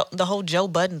with the whole Joe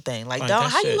Budden thing. Like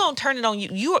dog, how you gonna turn it on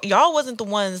you? Y'all wasn't the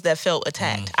ones that felt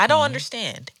attacked. I don't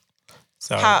understand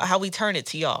how we turn it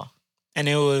to y'all. And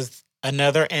it was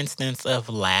another instance of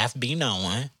laugh be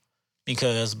knowing.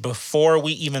 Because before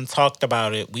we even talked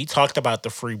about it, we talked about the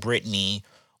Free Britney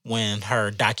when her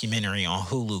documentary on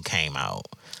Hulu came out.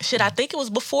 Shit, I think it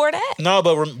was before that. No,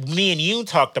 but me and you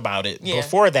talked about it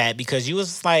before that because you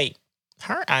was like,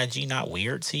 her IG not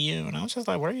weird to you? And I was just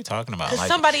like, what are you talking about? Because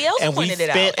somebody else pointed it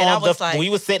out. And I was like... We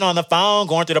was sitting on the phone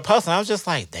going through the post and I was just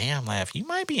like, damn, Laugh, you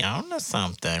might be on to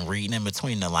something, reading in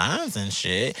between the lines and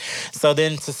shit. So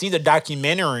then to see the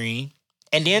documentary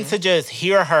and then to just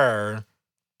hear her...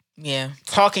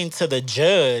 talking to the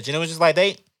judge. And it was just like,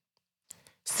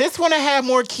 sis want to have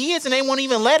more kids and they won't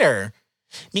even let her.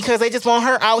 Because they just want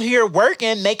her out here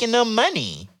working, making them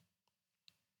money.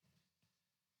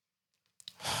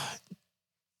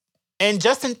 And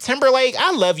Justin Timberlake,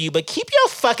 I love you, but keep your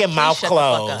fucking mouth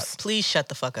closed. Please shut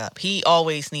the fuck up. He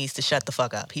always needs to shut the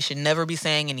fuck up. He should never be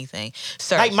saying anything.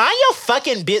 Sir. Like, mind your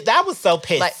fucking bit. That was so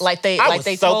pissed. Like they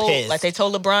told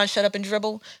LeBron, shut up and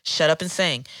dribble, shut up and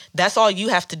sing. That's all you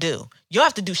have to do. You don't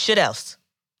have to do shit else.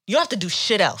 You don't have to do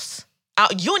shit else.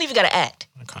 You don't even got to act.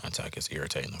 My contact is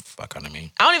irritating the fuck out of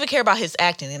me. I don't even care about his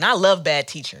acting, and I love Bad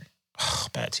Teacher.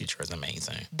 Bad Teacher is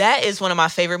amazing. That is one of my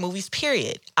favorite movies,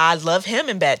 period. I love him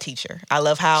in Bad Teacher. I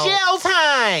love how... Jail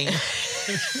time!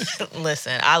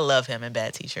 Listen, I love him in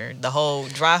Bad Teacher. The whole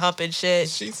dry humping shit.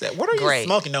 She said, what are you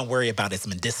smoking? Don't worry about it. It's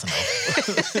medicinal.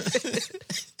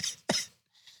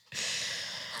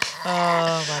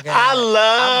 Oh, my God. I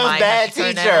love Bad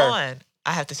Teacher.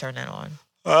 I have to turn that on.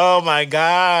 Oh, my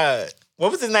God.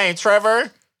 What was his name?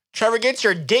 Trevor? Trevor, get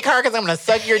your dick hard because I'm going to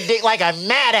suck your dick like I'm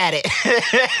mad at it.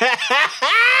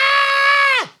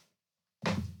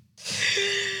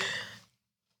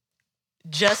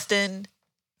 Justin,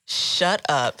 shut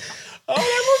up. Oh,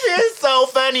 that movie is so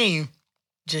funny.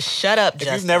 Just shut up, Justin.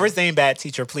 If you've never seen Bad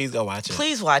Teacher, please go watch it.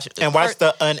 Please watch it. And watch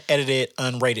the unedited,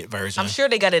 unrated version. I'm sure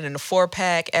they got it in a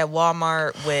 4-pack at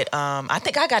Walmart with, I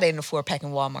think I got it in a 4-pack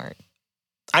in Walmart.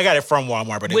 I got it from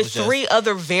Walmart, but it was just... With 3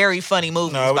 other very funny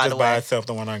movies, no, it was by just the way. by itself,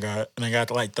 the one I got. And I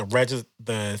got like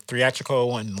the theatrical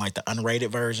one, and like the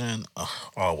unrated version. Ugh,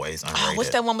 always unrated.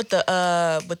 What's that one with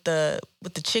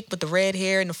the chick with the red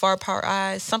hair and the far part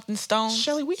eyes? Something Stone?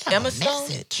 Shelly, we have Emma a Stone?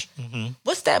 message. Mm-hmm.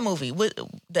 What's that movie? With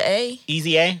the A?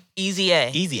 Easy A? Easy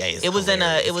A. Easy A is it was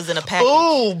hilarious. in a package.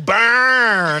 Ooh,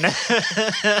 burn!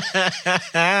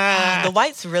 The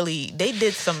whites really, they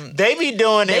did some... They be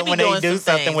doing it when they do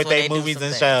something with their movies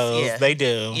and shows. Yeah. They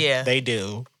do. Yeah. They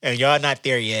do. And y'all not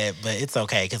there yet, but it's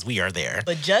okay because we are there.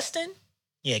 But Justin?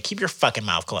 Yeah, keep your fucking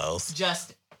mouth closed.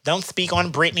 Justin. Don't speak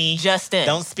on Britney. Justin.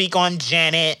 Don't speak on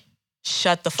Janet.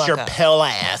 Shut the fuck your up. Your pill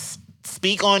ass.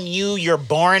 Speak on you, your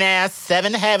born ass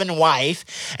 7 heaven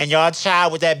wife, and y'all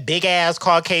child with that big ass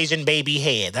Caucasian baby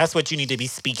head. That's what you need to be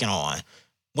speaking on.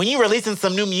 When you releasing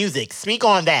some new music, speak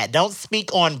on that. Don't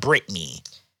speak on Britney.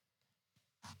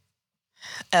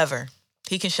 Ever.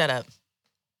 He can shut up.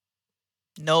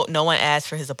 No one asked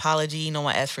for his apology. No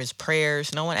one asked for his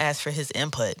prayers. No one asked for his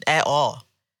input at all.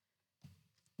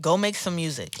 Go make some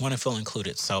music. Want to feel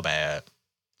included so bad.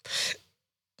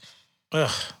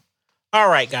 Ugh. All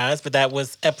right, guys, but that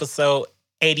was episode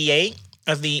 88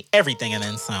 of the Everything and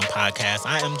Then Some podcast.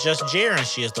 I am Just Jer, and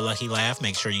she is the Lucky Laugh.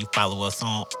 Make sure you follow us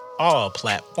on all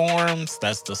platforms.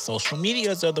 That's the social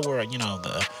medias of the world. You know,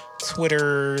 the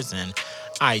Twitters and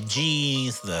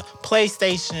IGs, the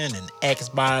PlayStation and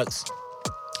Xbox.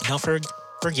 Don't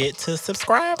forget to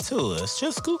subscribe to us.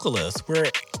 Just Google us. We're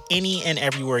any and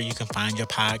everywhere you can find your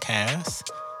podcasts.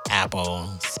 Apple,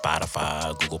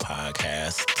 Spotify, Google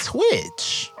Podcasts,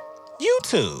 Twitch,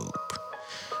 YouTube.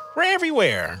 We're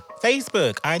everywhere.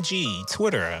 Facebook, IG,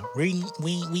 Twitter. We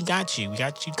got you. We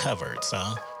got you covered. So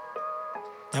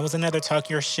that was another Talk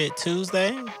Your Shit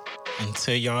Tuesday.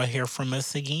 Until y'all hear from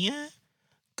us again,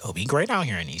 go be great out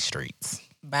here in these streets.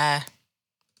 Bye.